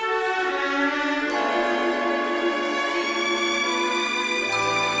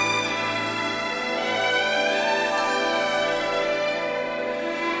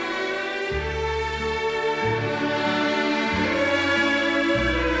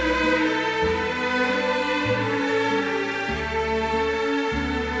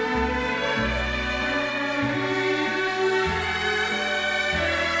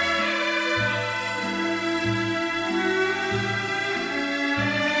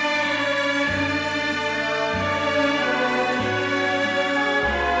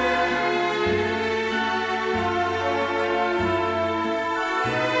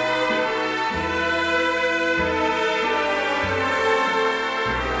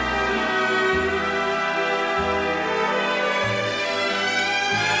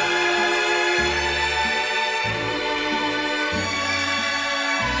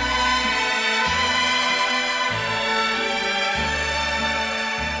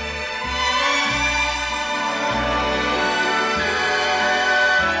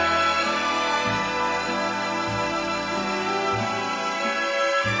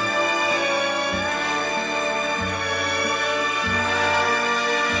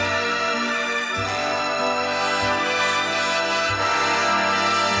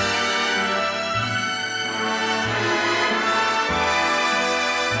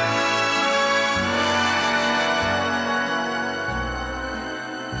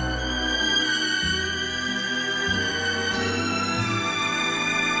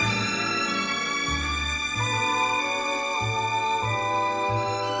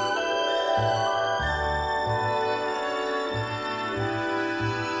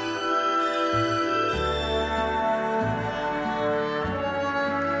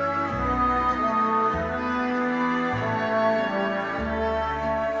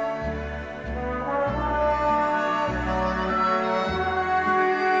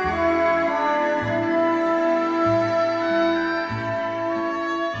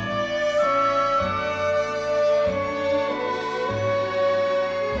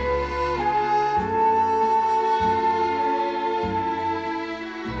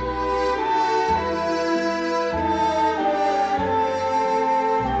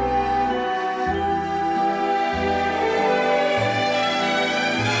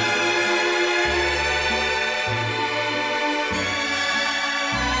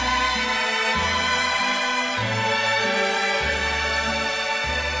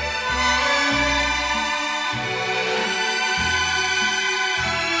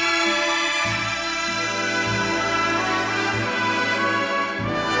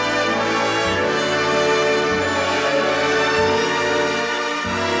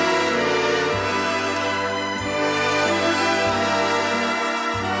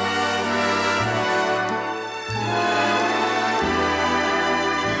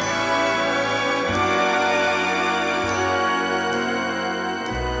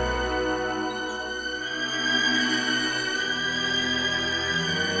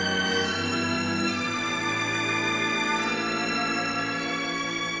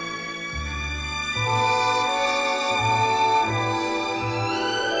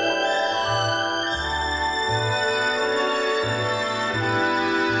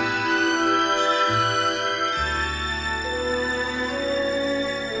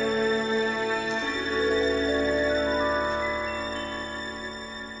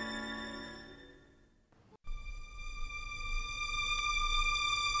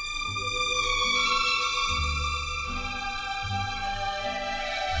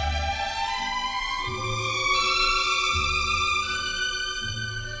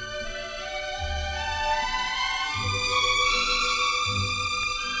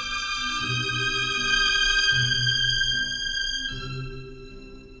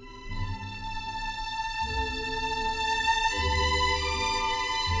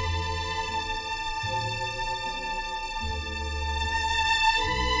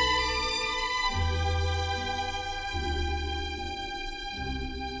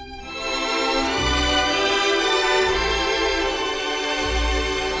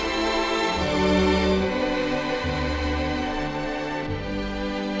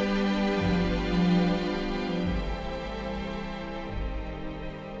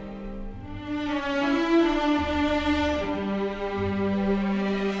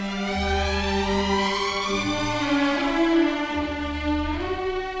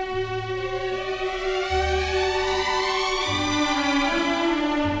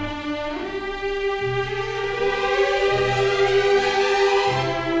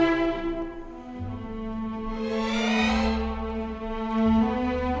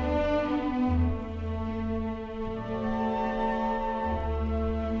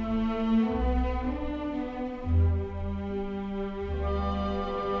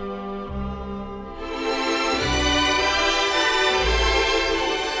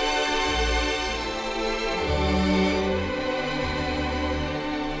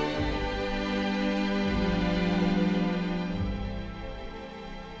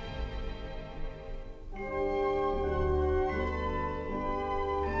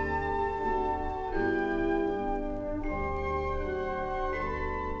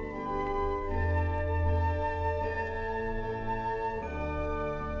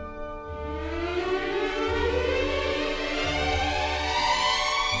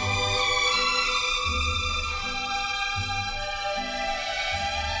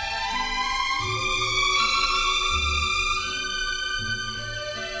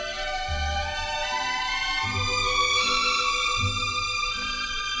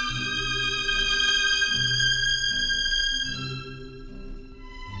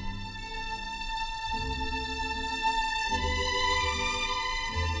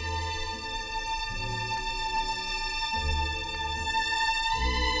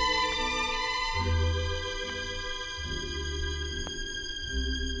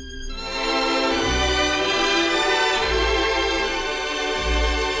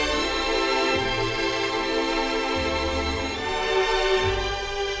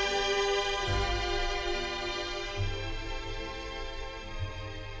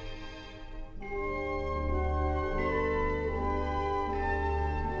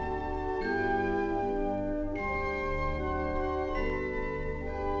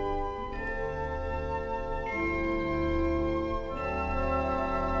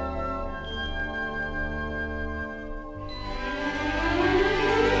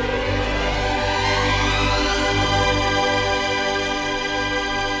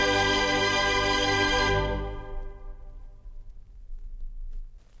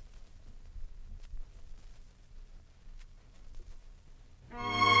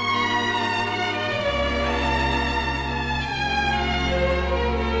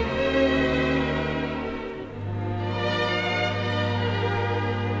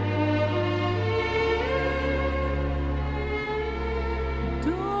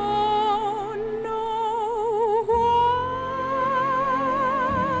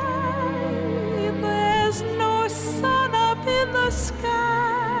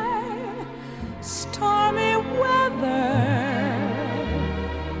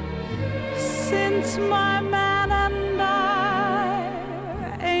 since my man and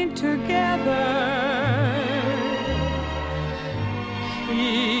I ain't together,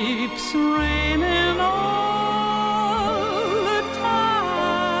 keeps raining all the time.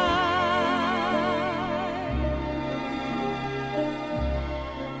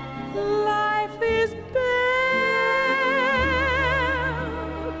 Life is bare,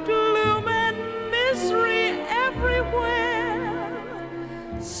 gloom and misery everywhere,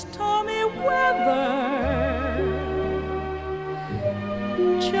 stormy weather,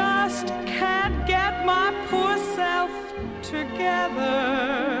 just can't get my poor self together.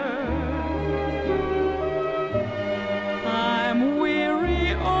 I'm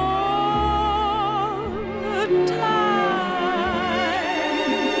weary all the time,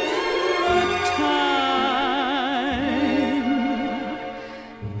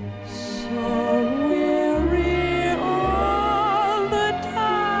 so weary all the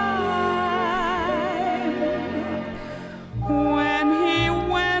time. When he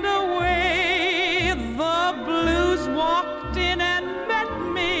went away, the blues walked in and met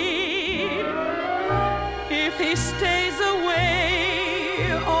me. If he stays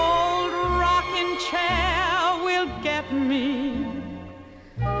away, old rocking chair will get me.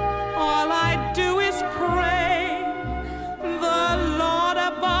 All I do is pray the Lord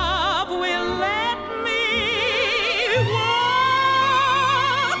above will let me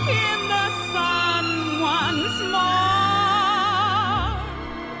walk in the sun once more.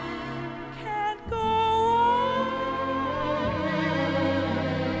 Can't go on.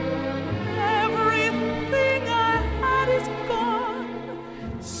 Everything I had is gone.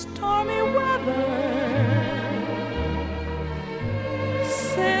 Stormy weather.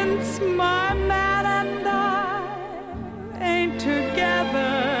 Since my man and I ain't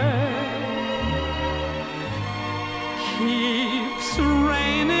together, keeps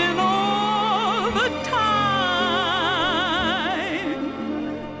raining all the time,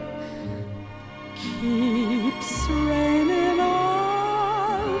 keeps raining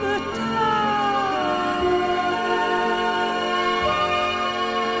all the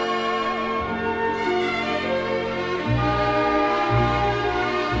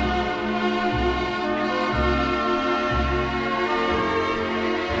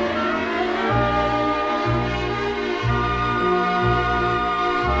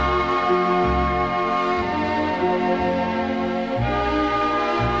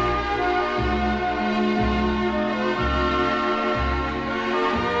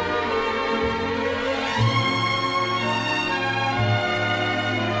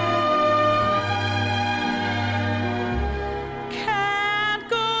can't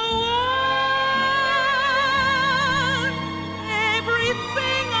go on.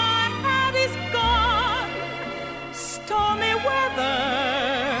 Everything I had is gone. Stormy weather.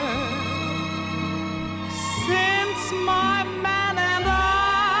 Since my man and I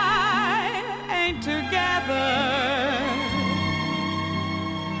ain't together,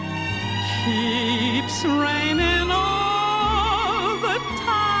 keeps raining all the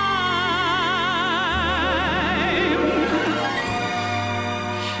time,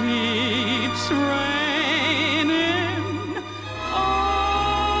 keeps raining all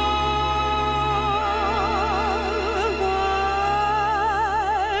the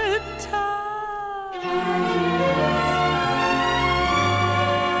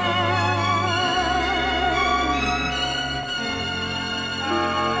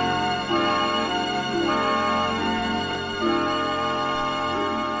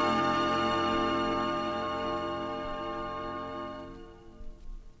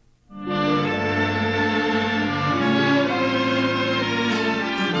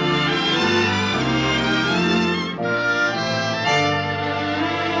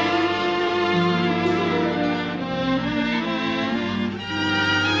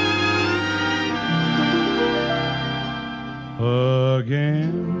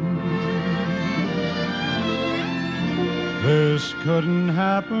again. This couldn't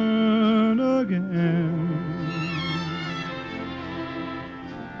happen again.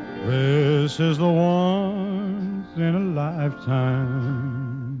 This is the once in a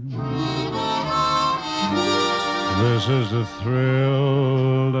lifetime. This is the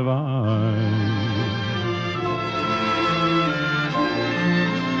thrill divine.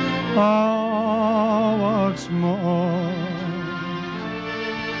 Oh, what's more,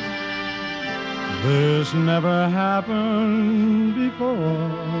 this never happened before.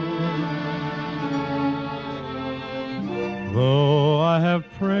 Though I have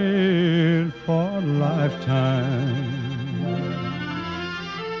prayed for a lifetime,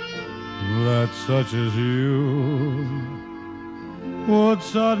 that such as you would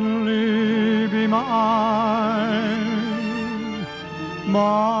suddenly be mine,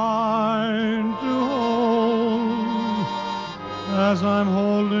 mine to hold as I'm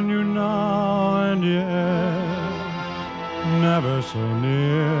holding you now, and yet never so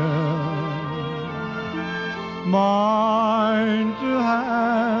near, mine to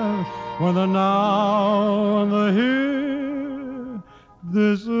have when the now and the here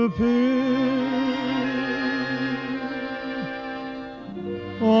disappear.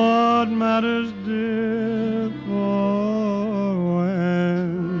 What matters, dear, for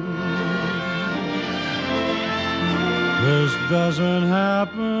when this doesn't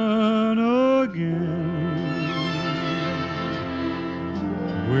happen again,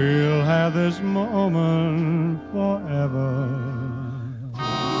 we'll have this moment forever,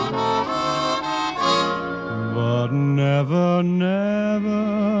 but never, never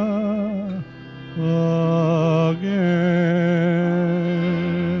again.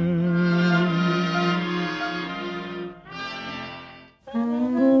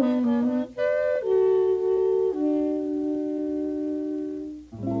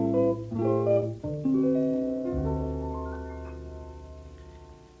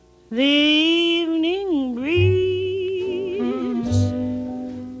 The evening breeze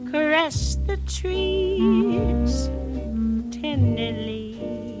caressed the trees tenderly.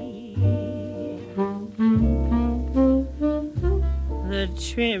 The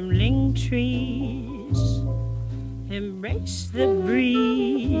trembling trees embraced the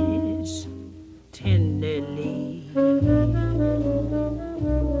breeze tenderly.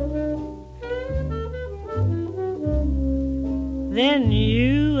 Then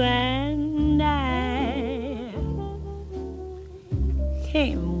you and I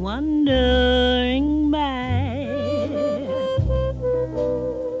came wandering by,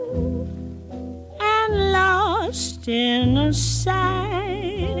 and lost in a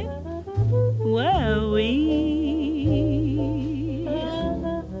sigh were we.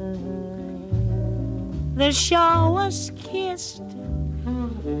 The shore was kissed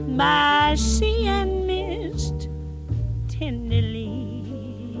by sea and mist tenderly.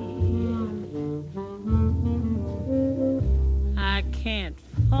 I can't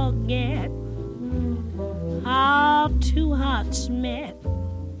forget how two hearts met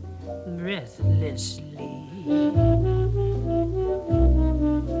breathlessly.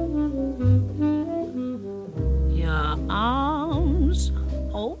 Your arms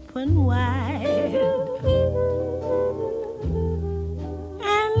open wide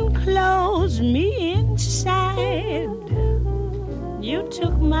and close me inside. You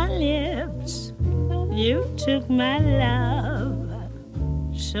took my lips, you took my love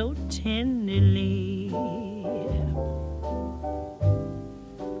so tenderly.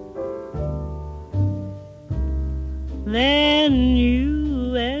 Then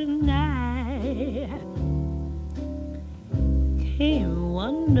you and I came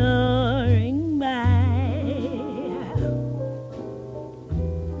wandering by,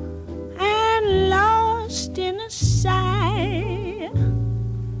 and lost in a sigh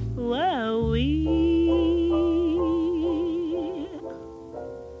were we.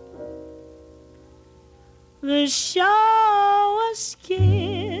 The shore was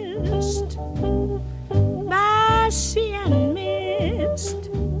kissed by sea and mist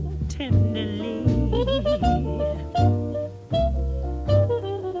tenderly.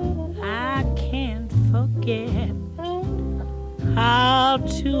 I can't forget how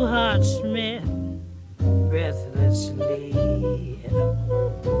two hearts met breathlessly.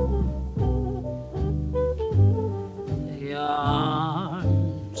 Your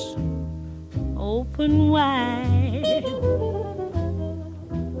arms open wide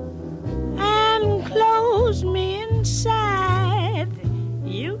and close me inside.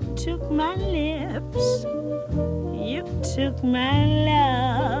 You took my lips, you took my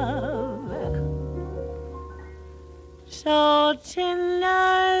love so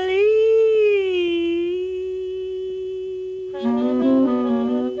tenderly.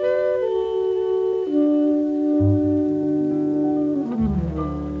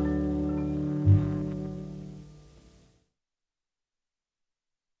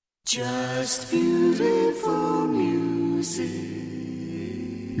 Just beautiful music.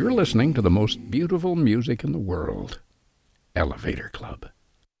 You're listening to the most beautiful music in the world. Elevator Club.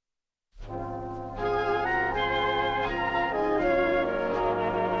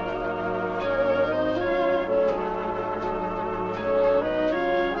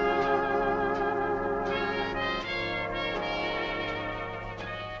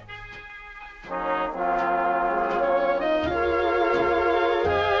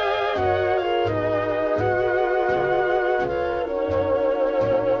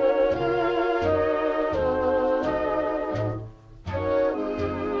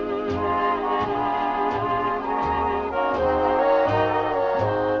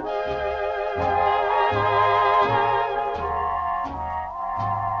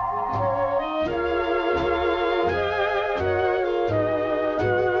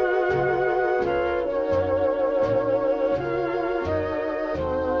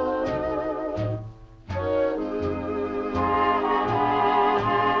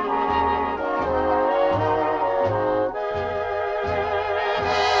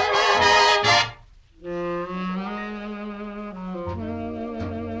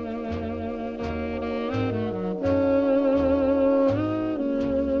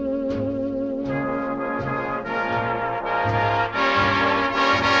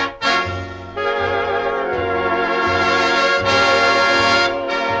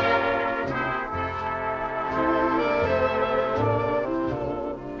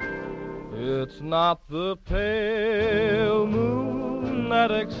 not the pale moon that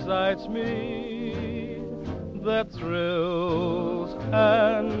excites me, that thrills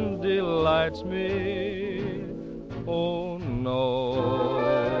and delights me. Oh no,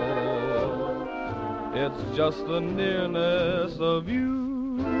 it's just the nearness of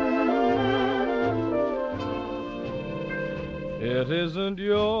you. It isn't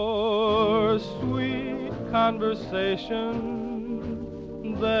your sweet conversation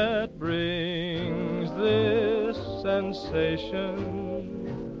that brings this sensation.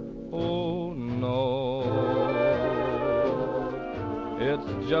 Oh no,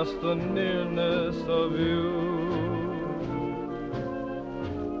 it's just the nearness of you.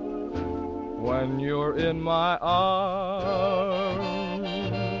 When you're in my arms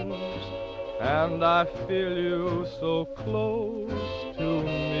and I feel you so close to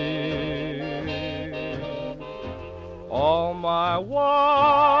me, all my wildest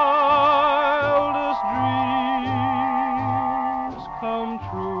dreams come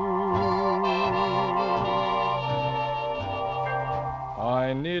true.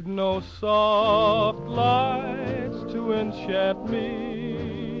 I need no soft lights to enchant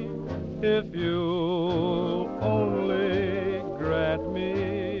me, if you'll only grant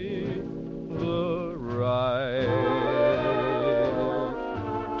me the right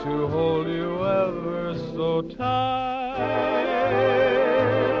to hold you ever so tight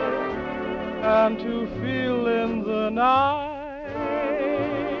and to feel in the night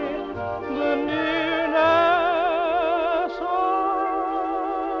the nearness of you.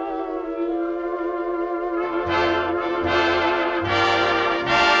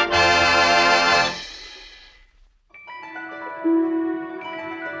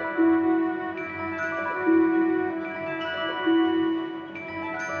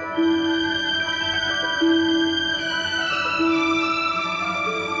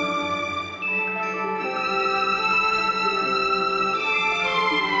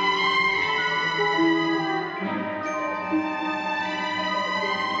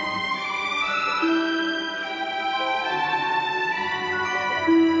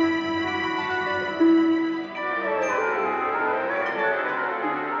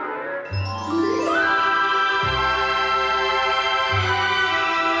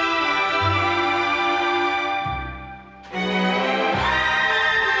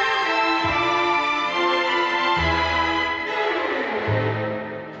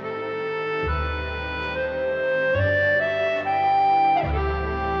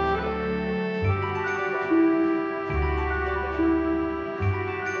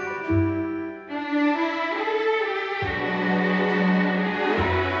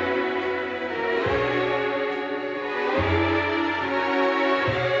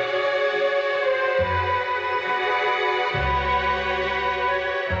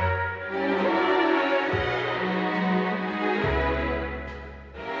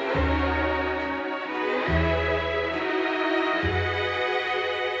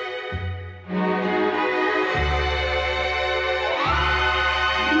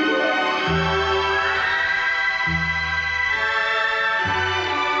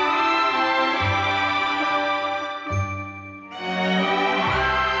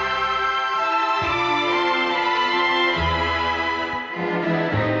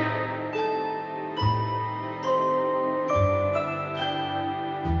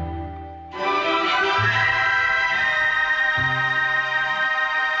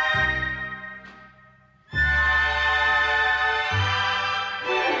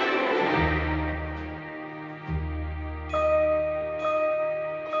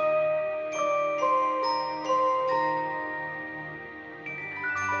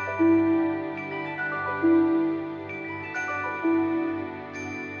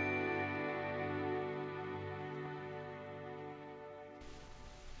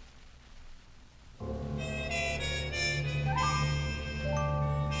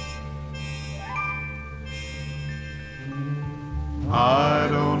 I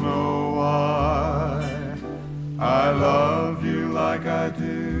don't know why I love you like I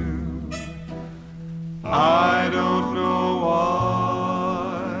do. I don't know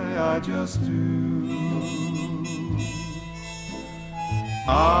why, I just do.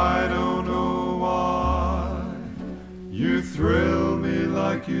 I don't know why you thrill me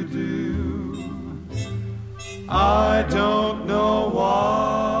like you do. I don't know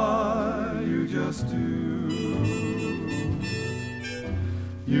why, you just do.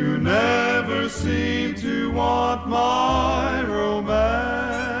 You never seem to want my romancing.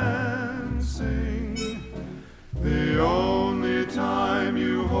 The only time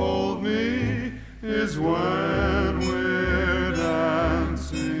you hold me is when we're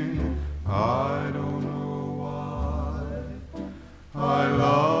dancing. I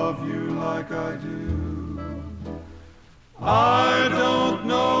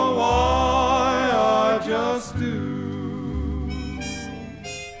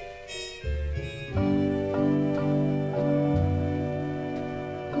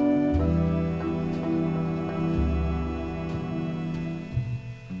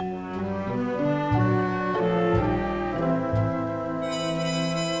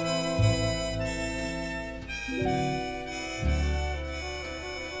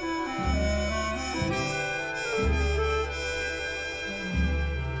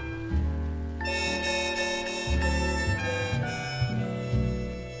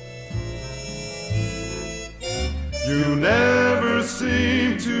You never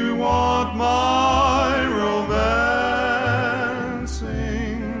seem to want my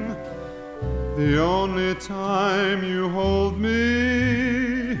romancing. The only time you hold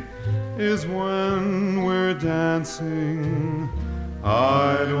me is when we're dancing.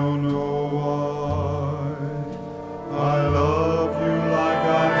 I don't know why I love you like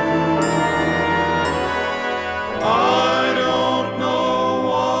I do. I don't know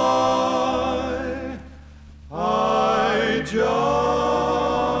why I just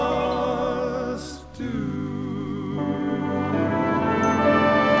do.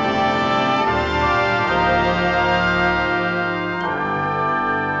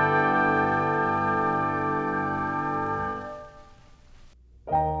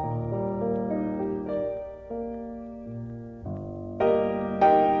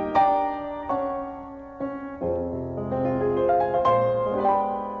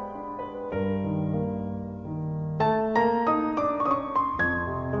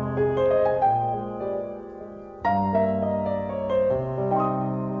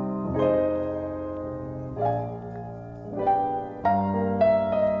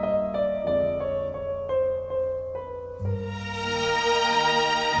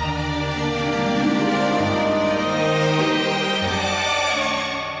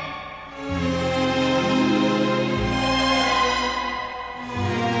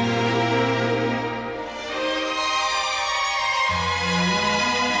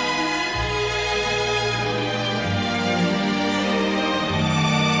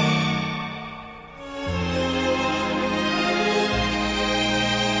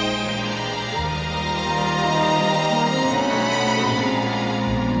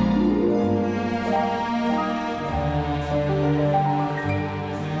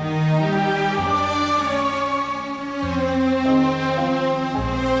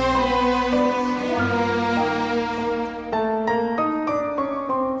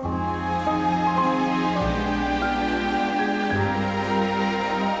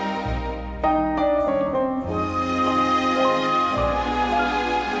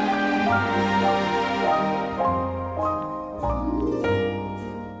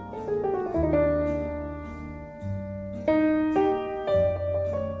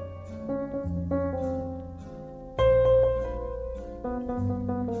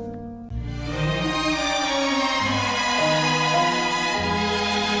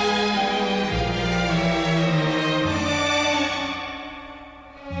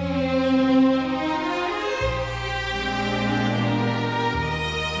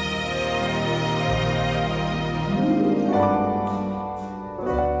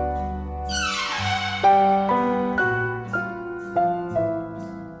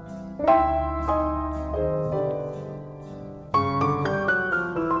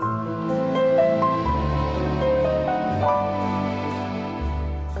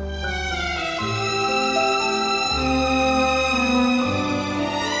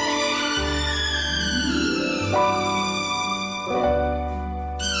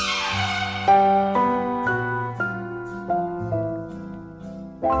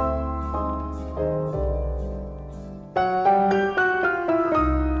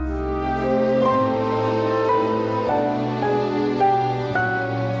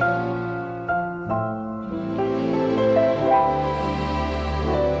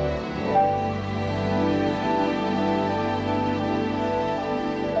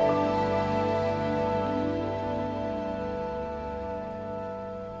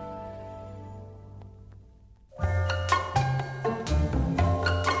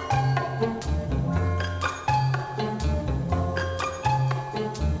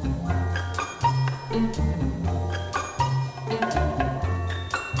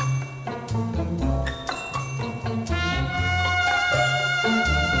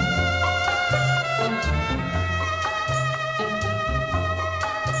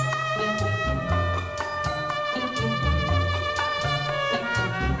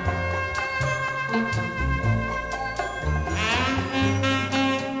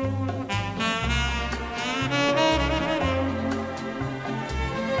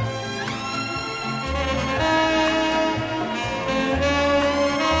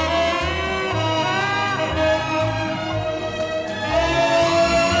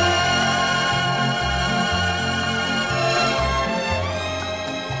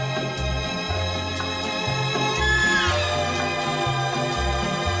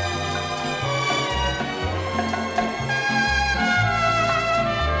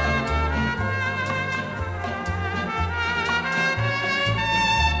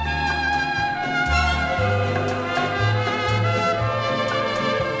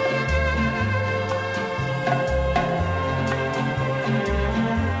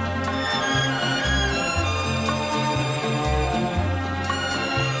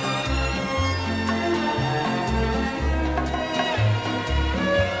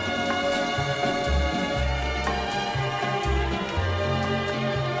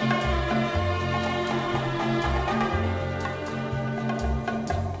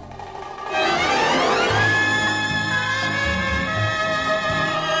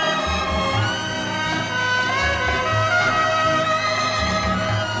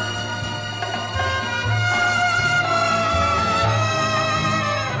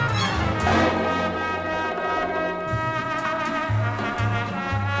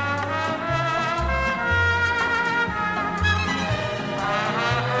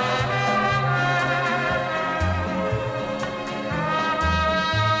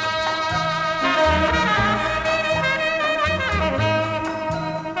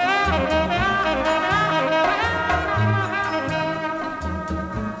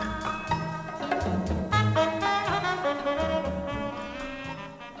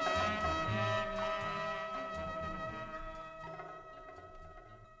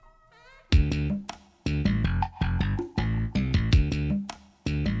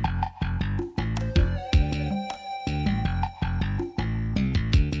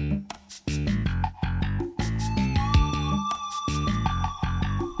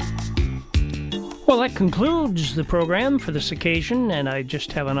 Well, that concludes the program for this occasion, and I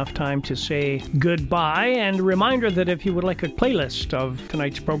just have enough time to say goodbye. And a reminder that if you would like a playlist of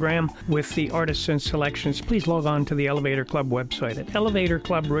tonight's program with the artists and selections, please log on to the Elevator Club website at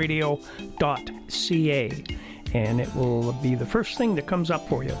elevatorclubradio.ca, and it will be the first thing that comes up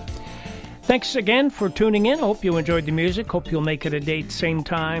for you. Thanks again for tuning in. Hope you enjoyed the music. Hope you'll make it a date, same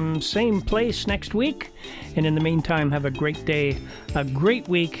time, same place next week. And in the meantime, have a great day, a great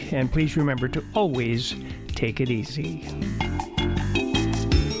week, and please remember to always take it easy.